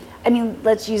 I mean,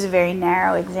 let's use a very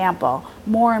narrow example.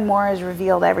 More and more is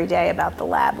revealed every day about the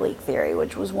lab leak theory,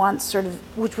 which was once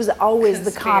which was always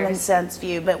the common sense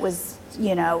view, but was,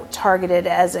 targeted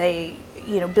as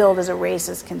billed as a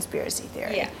racist conspiracy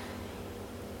theory. Yeah.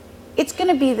 It's going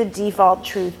to be the default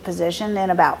truth position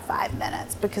in about 5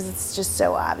 minutes because it's just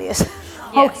so obvious.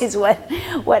 Always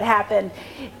what happened.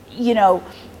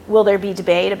 Will there be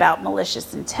debate about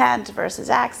malicious intent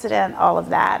versus accident? All of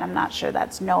that. I'm not sure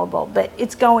that's knowable, but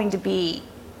it's going to be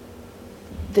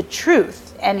the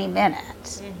truth any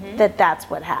minute that that's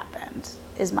what happened,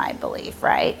 is my belief,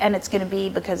 right? And it's going to be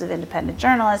because of independent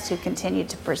journalists who continue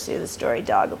to pursue the story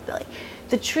doggedly.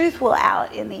 The truth will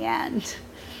out in the end.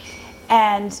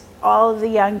 And all of the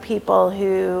young people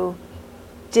who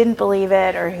didn't believe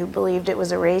it or who believed it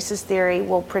was a racist theory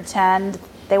will pretend.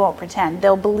 They won't pretend.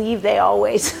 They'll believe they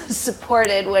always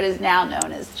supported what is now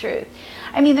known as truth.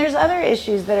 I mean, there's other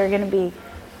issues that are going to be,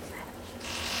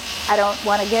 I don't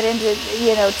want to get into,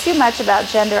 too much about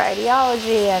gender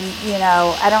ideology and,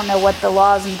 I don't know what the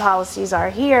laws and policies are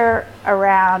here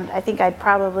around, I think I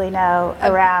probably know,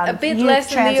 around a bit youth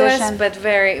less transition. in the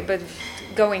US, but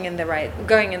going in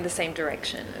the same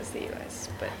direction as the US,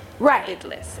 but right. A bit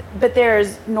less. But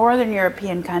there's Northern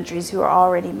European countries who are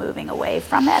already moving away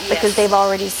from it because they've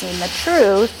already seen the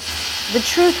truth. The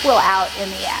truth will out in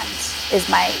the end, is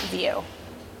my view.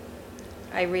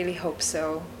 I really hope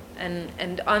so.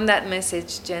 And on that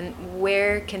message, Jen,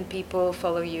 where can people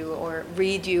follow you or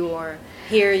read you or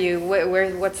hear you?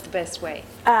 What's the best way?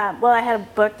 Well, I had a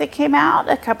book that came out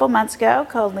a couple months ago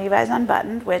called Levi's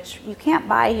Unbuttoned, which you can't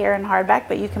buy here in hardback,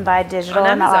 but you can buy digital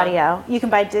and audio. You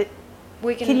can buy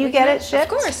Can you get it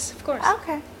shipped? Of course.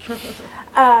 Okay.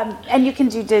 And you can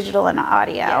do digital and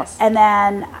audio. Yes. And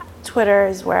then Twitter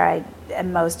is where I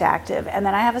am most active. And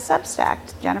then I have a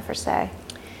Substack, Jennifer Say,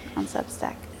 on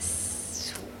Substack.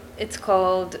 It's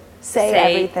called Say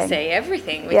Everything. Say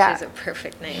Everything, which is a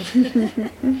perfect name.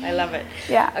 I love it.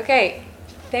 Yeah. Okay.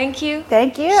 Thank you.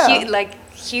 Thank you.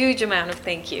 Huge amount of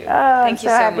thank you. Thank you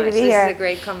so much. Happy to be this here. is a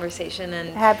great conversation, and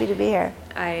happy to be here.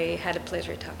 I had a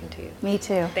pleasure talking to you. Me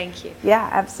too. Thank you. Yeah,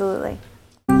 absolutely.